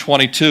 Luke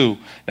 2:22.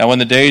 Now when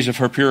the days of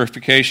her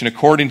purification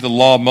according to the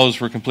law of Moses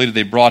were completed,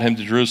 they brought him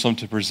to Jerusalem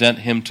to present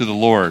him to the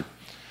Lord.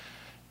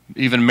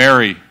 Even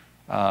Mary,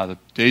 the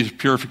days of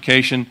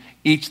purification,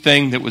 each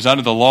thing that was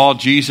under the law,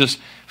 Jesus,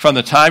 from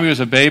the time he was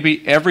a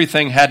baby,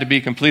 everything had to be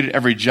completed,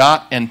 every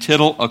jot and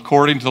tittle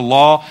according to the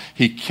law.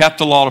 He kept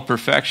the law to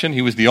perfection.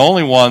 He was the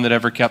only one that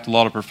ever kept the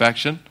law to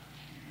perfection.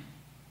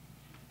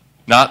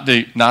 Not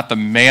the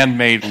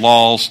man-made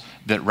laws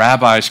that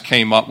rabbis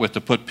came up with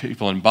to put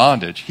people in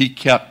bondage. He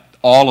kept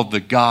all of the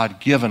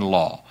God-given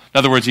law. In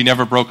other words, he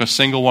never broke a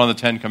single one of the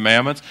 10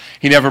 Commandments.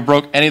 He never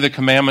broke any of the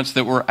commandments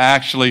that were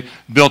actually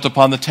built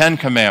upon the 10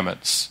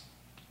 Commandments.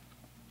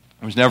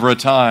 There was never a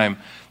time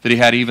that he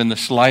had even the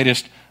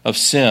slightest of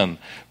sin.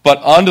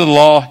 But under the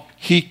law,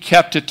 he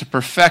kept it to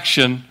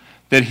perfection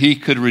that he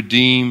could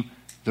redeem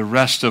the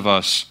rest of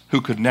us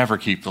who could never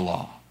keep the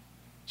law.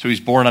 So he's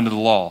born under the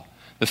law.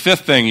 The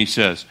fifth thing he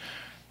says,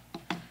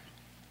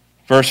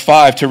 verse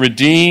 5, to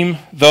redeem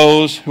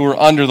those who are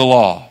under the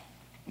law.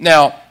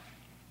 Now,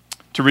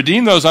 to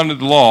redeem those under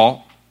the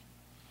law,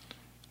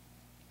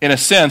 in a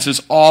sense,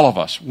 is all of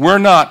us. We're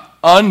not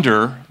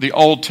under the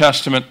Old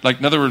Testament. Like,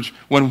 in other words,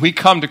 when we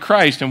come to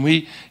Christ and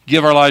we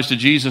give our lives to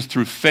Jesus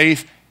through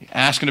faith,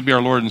 asking to be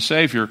our Lord and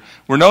Savior,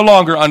 we're no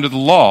longer under the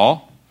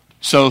law.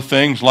 So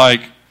things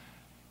like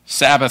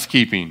Sabbath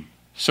keeping,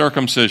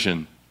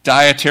 circumcision,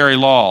 dietary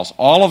laws,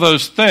 all of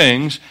those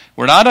things,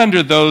 we're not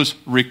under those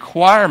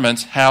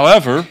requirements.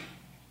 However,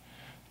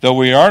 though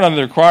we aren't under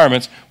the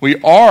requirements, we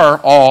are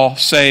all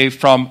saved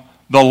from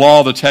the law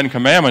of the Ten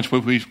Commandments,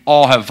 which we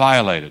all have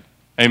violated.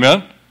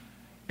 Amen?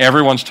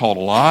 Everyone's told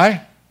a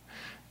lie.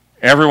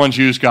 Everyone's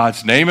used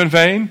God's name in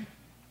vain.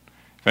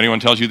 If anyone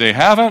tells you they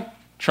haven't,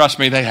 trust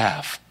me, they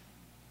have.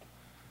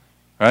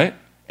 Right?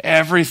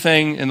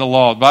 Everything in the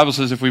law. The Bible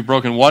says if we've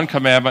broken one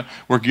commandment,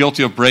 we're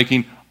guilty of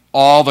breaking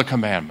all the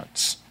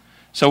commandments.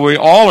 So we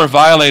all are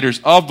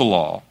violators of the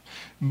law.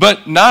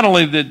 But not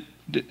only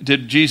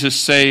did Jesus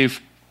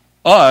save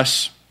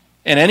us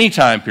in any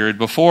time period,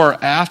 before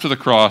or after the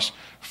cross,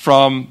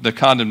 from the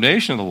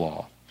condemnation of the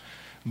law,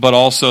 but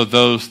also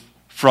those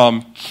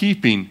from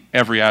keeping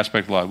every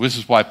aspect of the law. This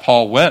is why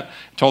Paul went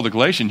and told the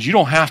Galatians, you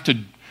don't have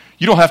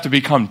to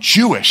become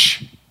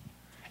Jewish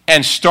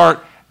and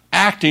start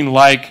acting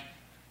like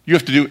you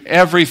have to do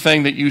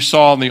everything that you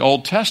saw in the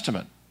Old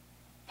Testament.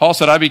 Paul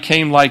said, I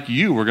became like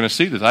you. We're going to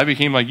see this. I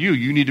became like you.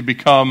 You need to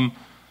become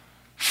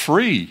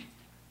free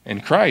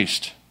in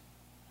Christ.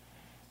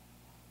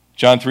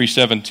 John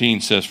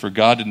 3:17 says, for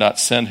God did not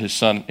send his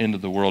Son into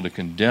the world to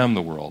condemn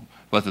the world,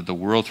 but that the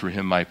world through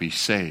him might be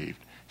saved.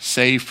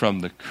 Saved from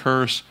the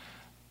curse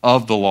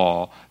of the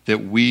law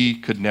that we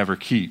could never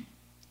keep.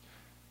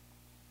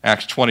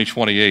 Acts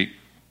 20:28,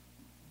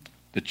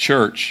 the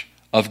church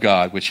of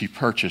God, which he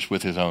purchased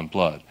with his own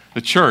blood. The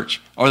church,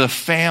 or the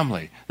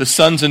family, the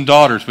sons and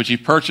daughters, which he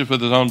purchased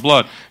with his own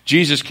blood.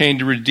 Jesus came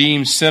to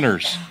redeem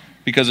sinners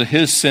because of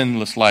his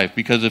sinless life,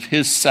 because of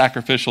his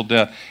sacrificial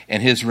death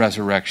and his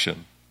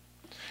resurrection.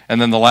 And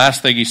then the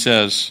last thing he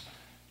says,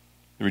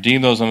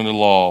 redeem those under the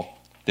law,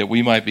 that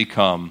we might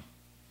become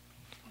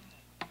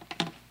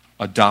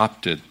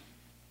adopted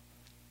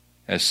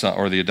as son,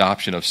 or the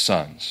adoption of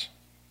sons.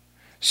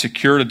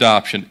 Secured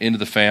adoption into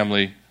the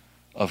family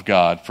of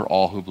God for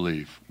all who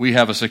believe. We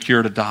have a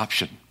secured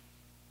adoption.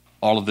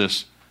 All of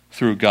this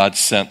through God's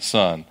sent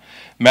Son.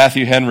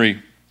 Matthew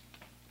Henry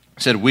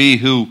said, we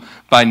who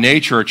by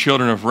nature are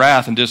children of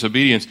wrath and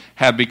disobedience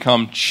have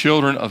become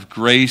children of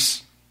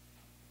grace,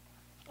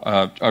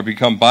 are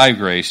become by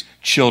grace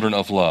children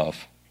of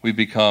love. We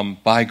become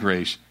by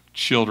grace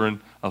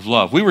children of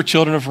love. We were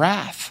children of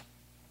wrath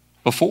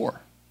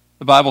before.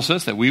 The Bible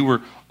says that we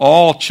were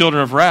all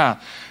children of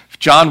wrath.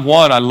 John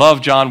 1, I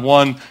love John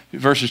 1,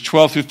 verses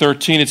 12 through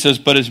 13. It says,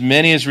 but as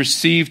many as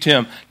received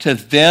him, to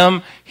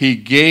them he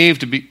gave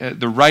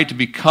the right to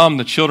become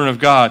the children of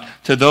God.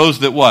 To those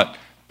that what?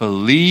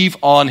 Believe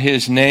on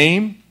his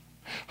name,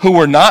 who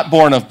were not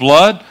born of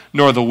blood,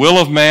 nor the will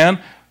of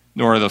man,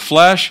 nor of the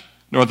flesh,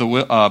 nor the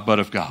will, but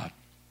of God.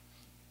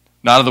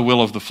 Not of the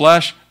will of the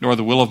flesh, nor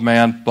the will of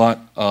man, but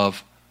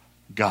of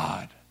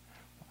God.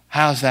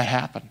 How does that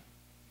happen?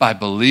 By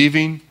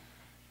believing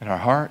in our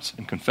hearts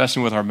and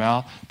confessing with our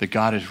mouth that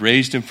God has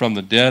raised him from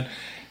the dead.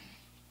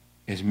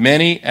 As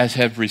many as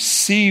have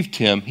received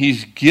him,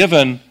 he's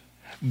given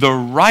the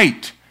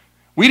right.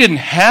 We didn't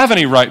have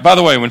any right. By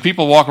the way, when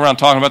people walk around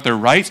talking about their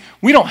rights,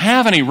 we don't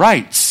have any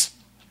rights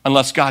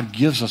unless God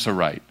gives us a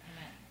right.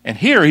 And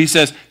here he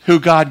says, who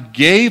God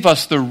gave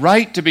us the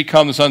right to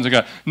become the sons of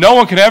God. No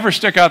one can ever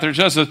stick out there and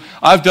just say,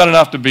 I've done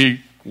enough to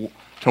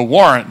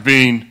warrant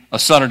being a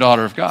son or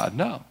daughter of God.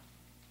 No.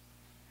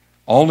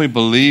 Only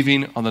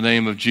believing on the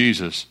name of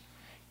Jesus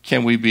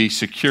can we be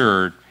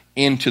secured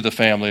into the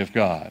family of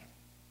God.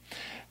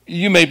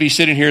 You may be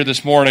sitting here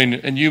this morning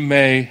and you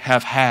may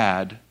have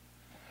had,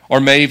 or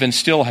may even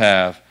still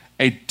have,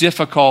 a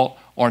difficult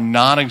or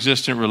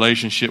non-existent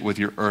relationship with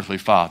your earthly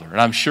father.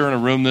 And I'm sure in a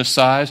room this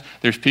size,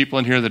 there's people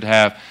in here that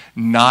have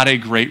not a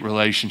great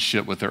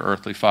relationship with their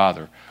earthly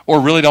father, or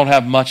really don't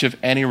have much of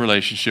any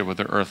relationship with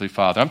their earthly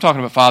father. I'm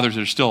talking about fathers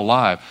that are still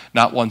alive,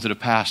 not ones that have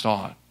passed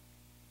on.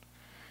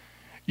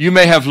 You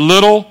may have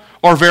little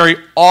or very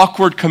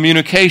awkward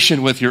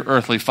communication with your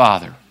earthly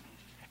father.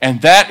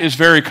 And that is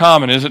very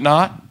common, is it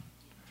not?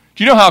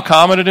 Do you know how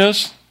common it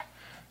is?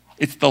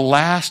 It's the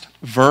last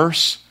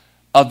verse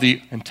of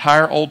the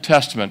entire Old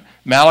Testament.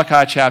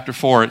 Malachi chapter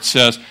 4, it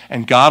says,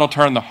 and God will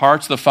turn the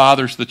hearts of the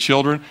fathers to the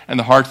children and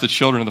the hearts of the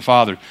children to the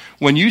fathers.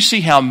 When you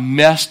see how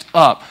messed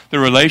up the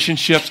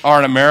relationships are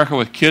in America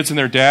with kids and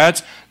their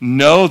dads,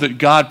 know that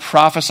God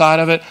prophesied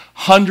of it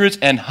hundreds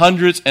and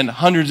hundreds and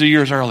hundreds of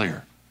years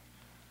earlier.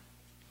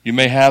 You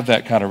may have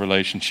that kind of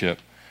relationship,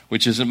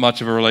 which isn't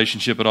much of a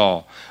relationship at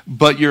all.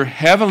 But your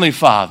heavenly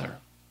Father,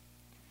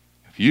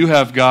 if you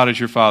have God as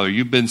your Father,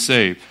 you've been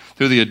saved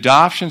through the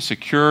adoption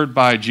secured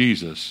by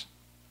Jesus.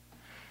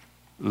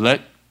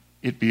 Let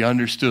it be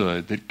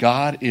understood that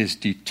God is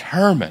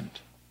determined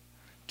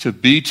to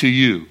be to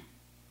you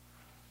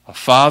a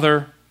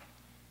father,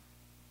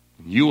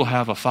 and you will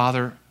have a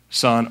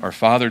father-son or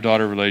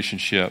father-daughter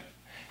relationship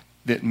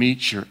that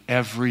meets your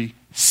every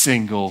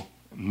single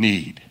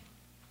need.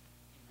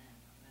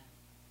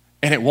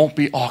 And it won't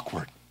be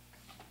awkward.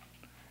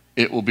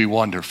 It will be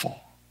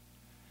wonderful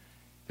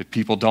that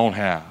people don't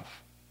have.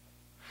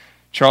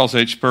 Charles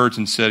H.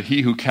 Spurgeon said,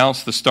 "He who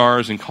counts the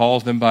stars and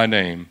calls them by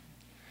name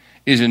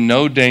is in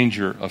no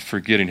danger of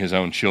forgetting his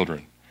own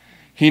children.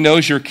 He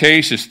knows your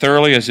case as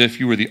thoroughly as if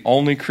you were the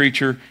only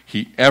creature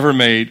he ever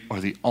made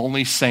or the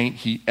only saint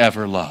he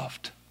ever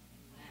loved."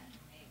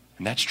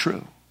 And that's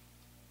true.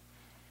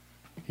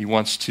 He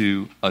wants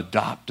to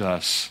adopt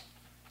us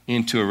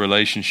into a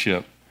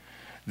relationship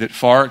that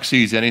far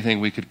exceeds anything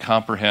we could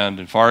comprehend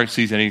and far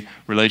exceeds any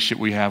relationship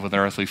we have with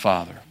our earthly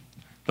Father.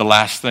 The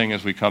last thing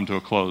as we come to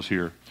a close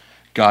here,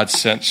 God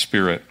sent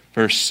Spirit,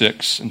 verse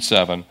 6 and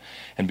 7.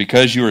 And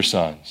because you are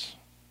sons,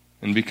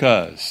 and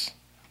because,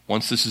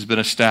 once this has been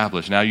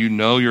established, now you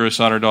know you're a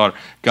son or daughter,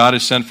 God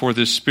has sent forth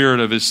His Spirit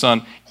of His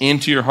Son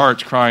into your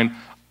hearts, crying,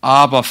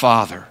 Abba,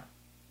 Father.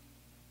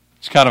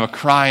 It's kind of a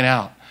crying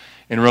out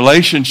in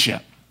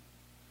relationship.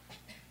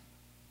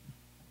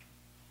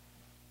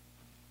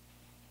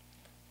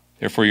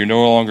 Therefore, you're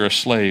no longer a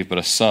slave, but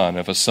a son.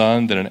 If a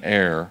son, then an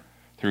heir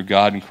through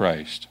God and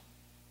Christ.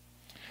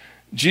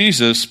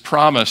 Jesus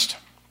promised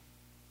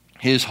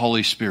His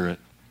Holy Spirit,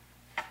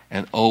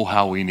 and oh,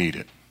 how we need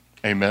it.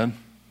 Amen?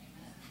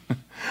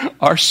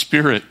 Our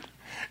spirit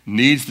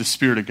needs the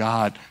Spirit of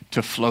God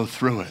to flow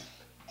through it.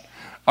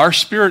 Our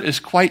spirit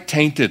is quite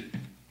tainted.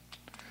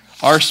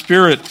 Our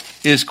spirit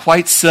is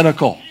quite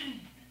cynical.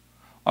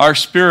 Our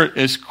spirit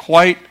is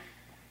quite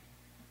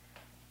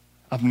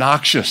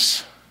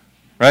obnoxious.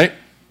 Right?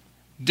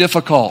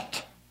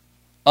 Difficult,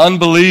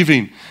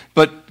 unbelieving.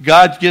 But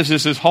God gives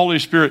us His Holy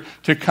Spirit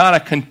to kind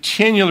of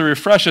continually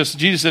refresh us.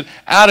 Jesus said,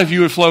 out of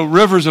you would flow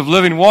rivers of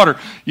living water.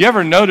 You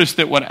ever notice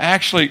that when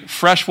actually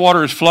fresh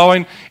water is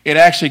flowing, it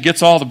actually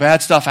gets all the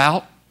bad stuff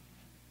out?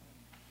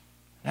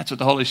 That's what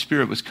the Holy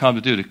Spirit was come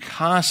to do, to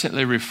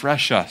constantly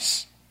refresh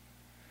us.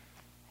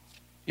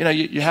 You know,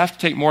 you have to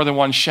take more than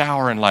one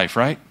shower in life,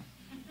 right?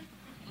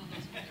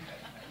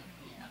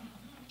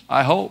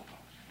 I hope.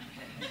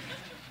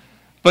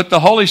 But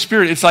the Holy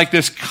Spirit, it's like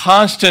this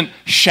constant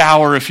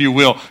shower, if you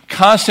will,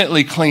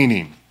 constantly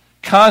cleaning,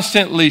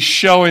 constantly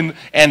showing,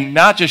 and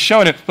not just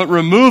showing it, but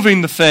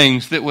removing the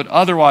things that would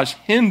otherwise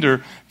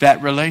hinder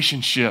that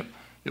relationship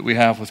that we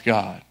have with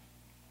God.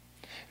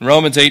 In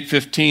Romans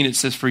 8:15, it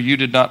says,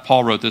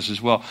 Paul wrote this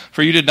as well,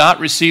 for you did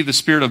not receive the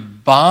spirit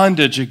of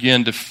bondage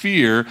again to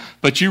fear,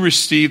 but you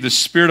received the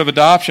spirit of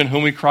adoption,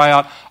 whom we cry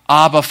out,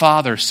 Abba,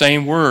 Father.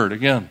 Same word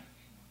again.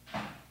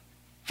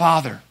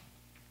 Father.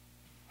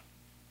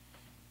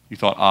 You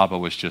thought ABBA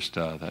was just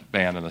that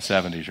band in the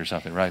 70s or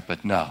something, right?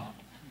 But no.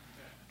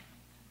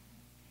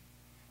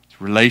 It's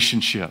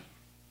relationship.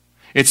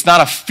 It's not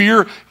a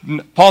fear.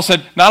 Paul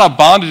said, not a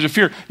bondage of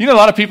fear. You know, a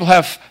lot of people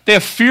have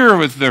fear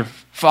with their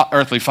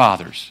earthly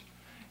fathers.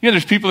 You know,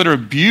 there's people that are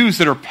abused,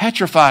 that are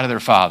petrified of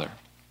their father.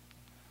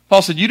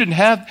 Paul said,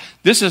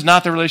 this is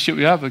not the relationship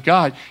you have with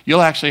God.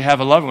 You'll actually have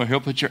a loving one. He'll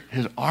put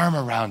His arm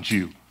around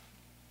you.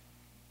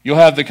 You'll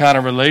have the kind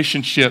of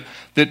relationship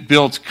that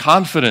builds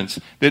confidence,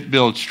 that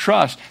builds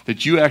trust,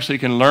 that you actually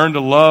can learn to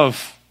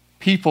love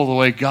people the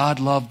way God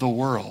loved the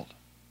world.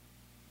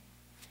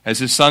 As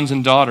His sons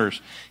and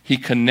daughters, He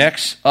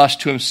connects us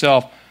to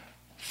Himself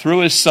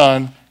through His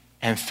Son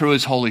and through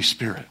His Holy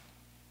Spirit.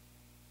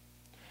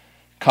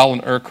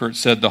 Colin Urquhart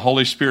said, the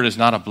Holy Spirit is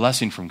not a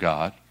blessing from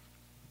God.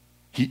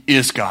 He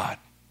is God.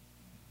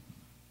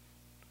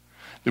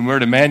 The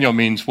word Emmanuel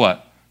means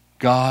what?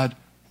 God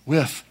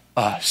with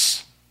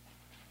us.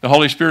 The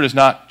Holy Spirit is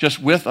not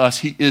just with us,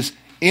 He is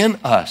in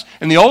us.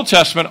 In the Old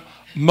Testament,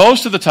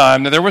 most of the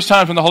time, now there was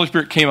times when the Holy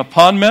Spirit came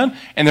upon men,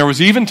 and there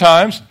was even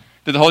times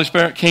that the Holy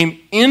Spirit came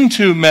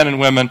into men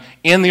and women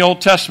in the Old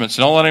Testament.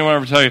 So don't let anyone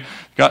ever tell you,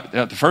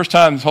 the first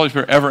time the Holy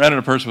Spirit ever entered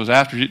a person was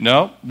after Jesus.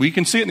 No, we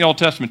can see it in the Old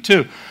Testament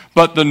too.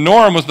 But the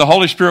norm was the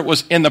Holy Spirit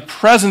was in the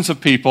presence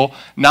of people,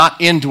 not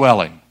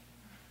indwelling.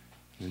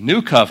 In the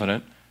New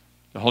Covenant,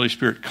 the Holy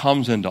Spirit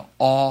comes into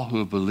all who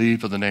have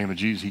believed in the name of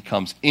Jesus. He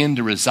comes in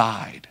to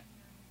reside.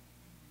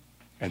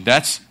 And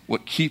that's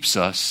what keeps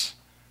us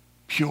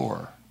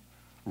pure,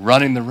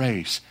 running the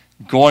race,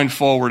 going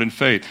forward in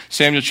faith.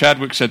 Samuel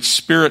Chadwick said,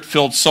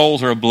 Spirit-filled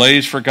souls are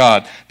ablaze for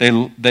God. They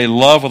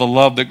love with a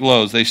love that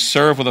glows. They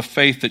serve with a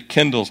faith that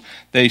kindles.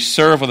 They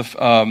serve with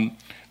a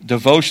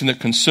devotion that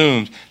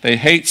consumes. They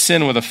hate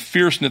sin with a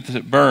fierceness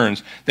that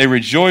burns. They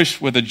rejoice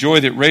with a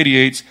joy that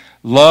radiates.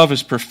 Love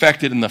is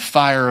perfected in the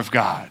fire of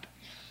God.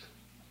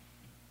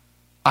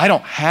 I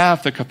don't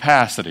have the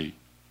capacity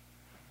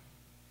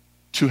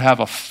to have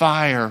a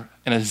fire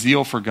and a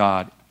zeal for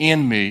God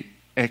in me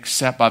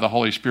except by the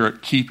Holy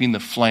Spirit keeping the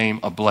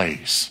flame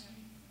ablaze.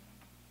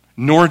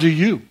 Nor do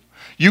you.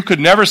 You could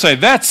never say,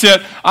 that's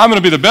it, I'm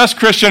going to be the best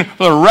Christian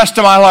for the rest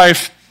of my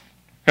life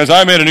because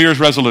I made a New Year's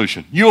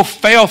resolution. You'll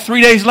fail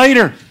 3 days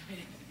later.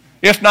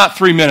 if not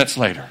 3 minutes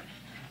later.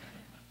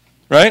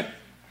 Right?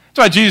 That's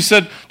why Jesus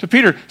said to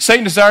Peter,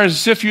 Satan desires to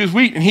sift you as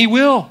wheat, and he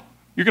will.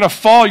 You're going to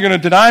fall. You're going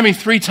to deny me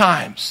 3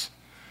 times.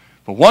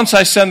 But once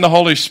I send the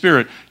Holy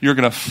Spirit, you're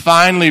going to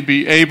finally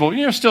be able,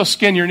 still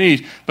skin your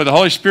knees, but the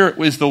Holy Spirit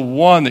is the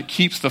one that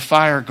keeps the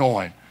fire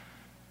going.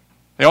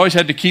 They always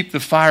had to keep the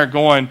fire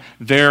going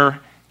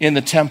there in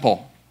the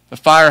temple. The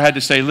fire had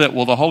to stay lit.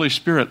 Well, the Holy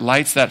Spirit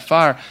lights that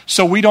fire,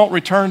 so we don't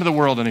return to the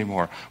world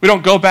anymore. We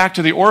don't go back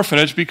to the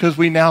orphanage because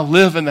we now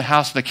live in the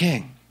house of the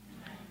King.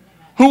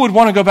 Who would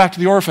want to go back to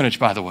the orphanage,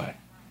 by the way?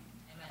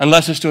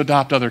 Unless it's to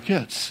adopt other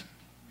kids.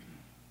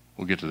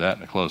 We'll get to that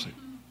in the closing.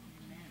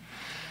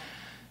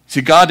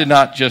 See, God did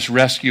not just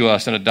rescue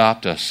us and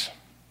adopt us,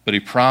 but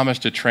he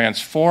promised to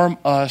transform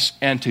us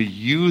and to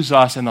use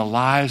us in the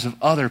lives of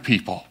other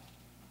people.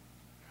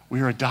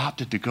 We are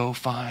adopted to go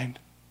find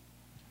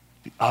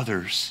the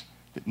others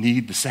that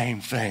need the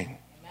same thing.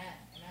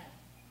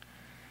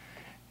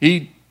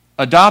 He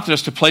adopted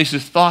us to place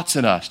his thoughts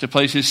in us, to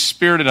place his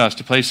spirit in us,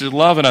 to place his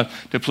love in us,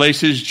 to place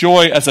his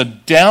joy as a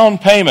down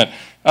payment.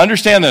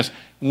 Understand this.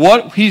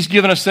 What he's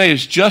given us today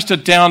is just a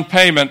down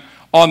payment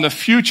on the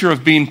future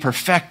of being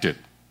perfected.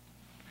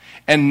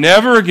 And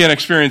never again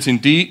experiencing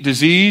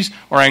disease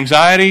or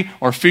anxiety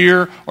or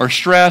fear or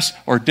stress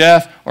or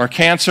death or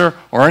cancer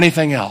or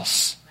anything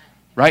else.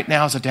 Right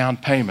now is a down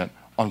payment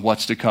on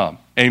what's to come.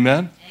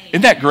 Amen?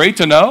 Isn't that great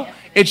to know?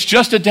 It's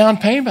just a down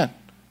payment,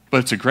 but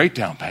it's a great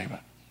down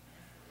payment.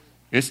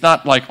 It's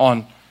not like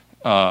on,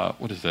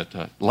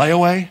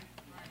 layaway,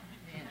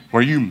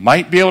 where you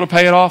might be able to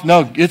pay it off.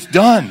 No, it's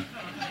done.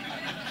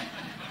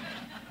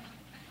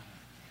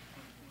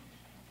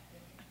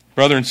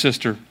 Brother and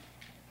sister,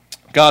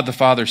 God the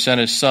Father sent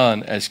his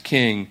Son as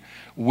King,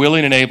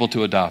 willing and able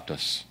to adopt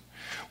us,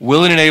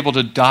 willing and able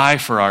to die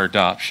for our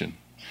adoption,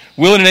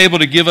 willing and able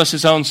to give us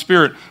his own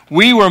Spirit.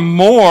 We were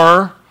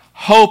more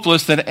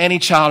hopeless than any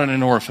child in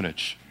an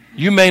orphanage.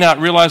 You may not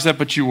realize that,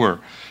 but you were.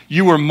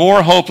 You were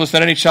more hopeless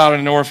than any child in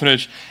an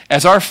orphanage,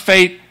 as our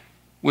fate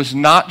was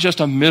not just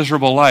a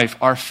miserable life.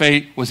 Our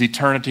fate was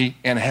eternity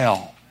in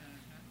hell.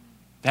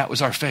 That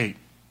was our fate.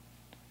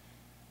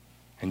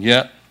 And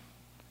yet,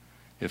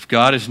 if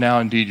God is now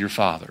indeed your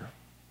Father,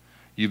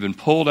 you've been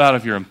pulled out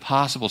of your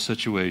impossible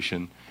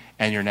situation,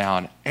 and you're now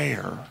an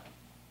heir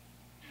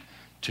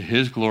to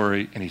his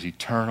glory and his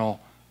eternal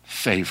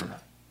favor.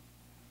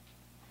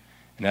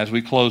 And as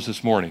we close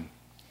this morning,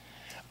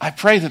 I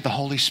pray that the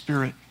Holy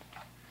Spirit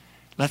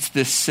lets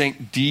this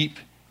sink deep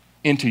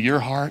into your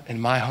heart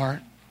and my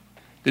heart,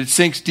 that it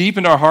sinks deep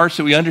into our hearts,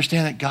 that we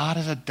understand that God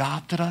has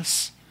adopted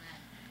us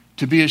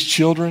to be his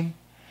children,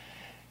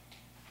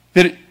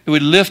 that it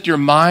would lift your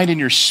mind and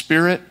your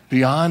spirit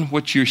beyond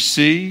what you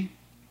see,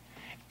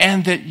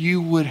 and that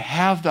you would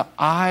have the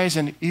eyes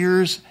and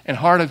ears and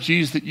heart of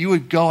Jesus, that you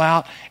would go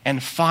out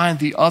and find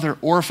the other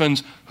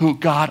orphans who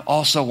God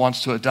also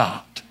wants to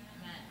adopt.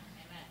 Amen.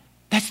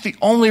 That's the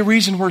only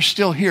reason we're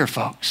still here,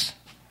 folks.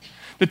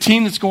 The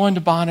team that's going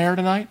to Bon Air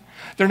tonight,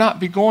 they're not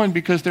going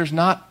because there's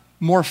not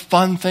more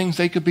fun things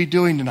they could be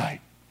doing tonight.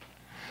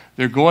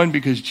 They're going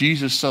because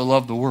Jesus so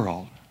loved the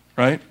world,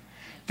 right?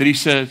 That he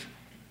said,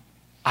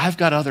 I've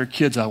got other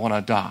kids I want to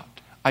adopt.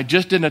 I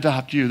just didn't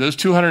adopt you. Those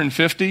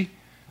 250,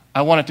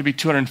 I want it to be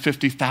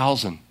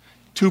 250,000,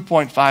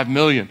 2.5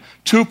 million,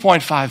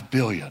 2.5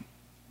 billion.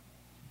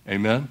 Amen?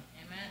 Amen?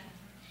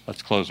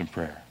 Let's close in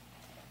prayer.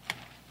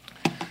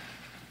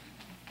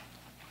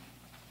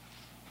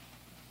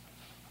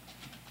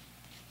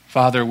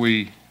 Father,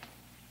 we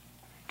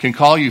can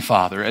call you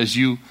Father as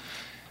you,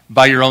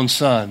 by your own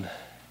Son,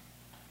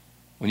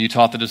 when you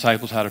taught the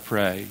disciples how to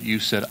pray, you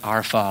said,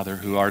 Our Father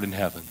who art in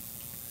heaven,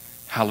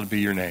 hallowed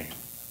be your name.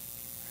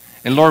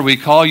 And Lord, we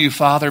call you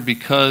Father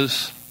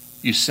because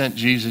you sent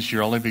Jesus,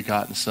 your only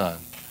begotten Son,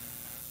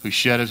 who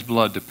shed his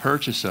blood to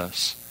purchase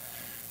us.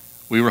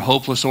 We were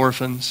hopeless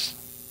orphans.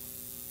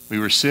 We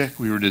were sick.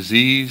 We were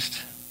diseased.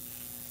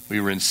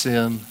 We were in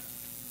sin.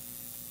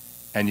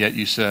 And yet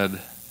you said,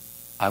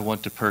 I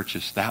want to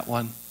purchase that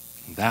one,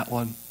 and that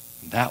one,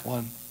 and that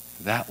one,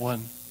 and that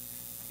one,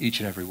 each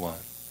and every one.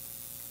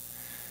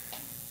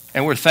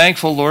 And we're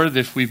thankful, Lord, that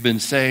if we've been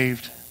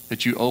saved,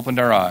 that you opened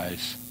our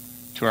eyes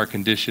to our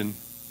condition,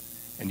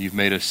 and you've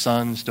made us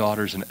sons,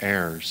 daughters, and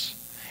heirs.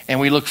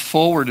 And we look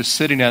forward to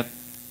sitting at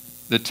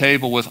the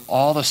table with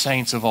all the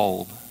saints of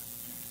old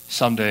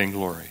someday in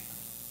glory.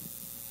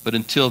 But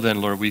until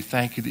then, Lord, we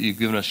thank you that you've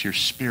given us your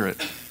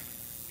Spirit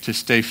to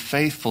stay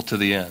faithful to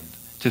the end,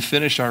 to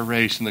finish our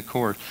race in the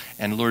course,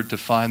 and, Lord, to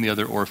find the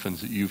other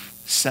orphans that you've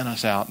sent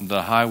us out into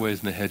the highways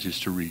and the hedges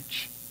to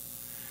reach.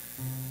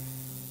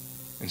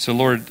 And so,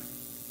 Lord,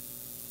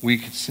 we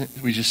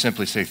just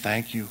simply say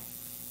thank you.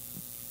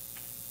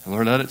 And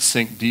Lord, let it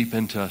sink deep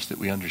into us that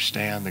we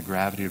understand the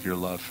gravity of your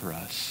love for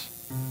us.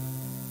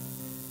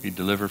 Be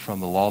delivered from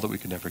the law that we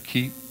could never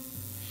keep,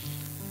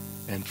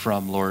 and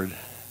from, Lord,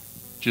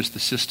 just the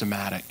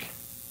systematic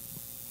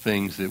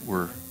things that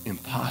were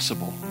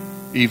impossible,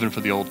 even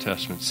for the Old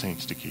Testament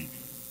saints to keep.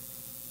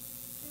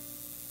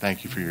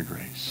 Thank you for your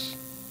grace.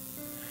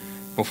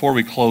 Before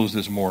we close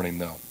this morning,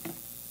 though,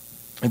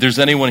 If there's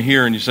anyone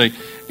here and you say,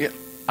 yeah,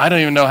 I don't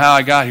even know how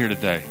I got here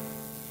today.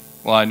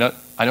 Well, I know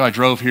I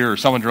drove here or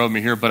someone drove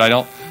me here, but I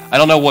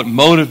don't know what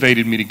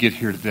motivated me to get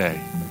here today.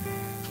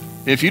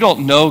 If you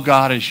don't know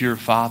God as your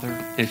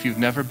Father, if you've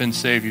never been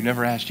saved, you've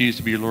never asked Jesus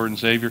to be your Lord and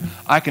Savior,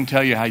 I can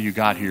tell you how you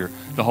got here.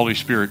 The Holy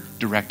Spirit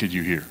directed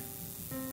you here.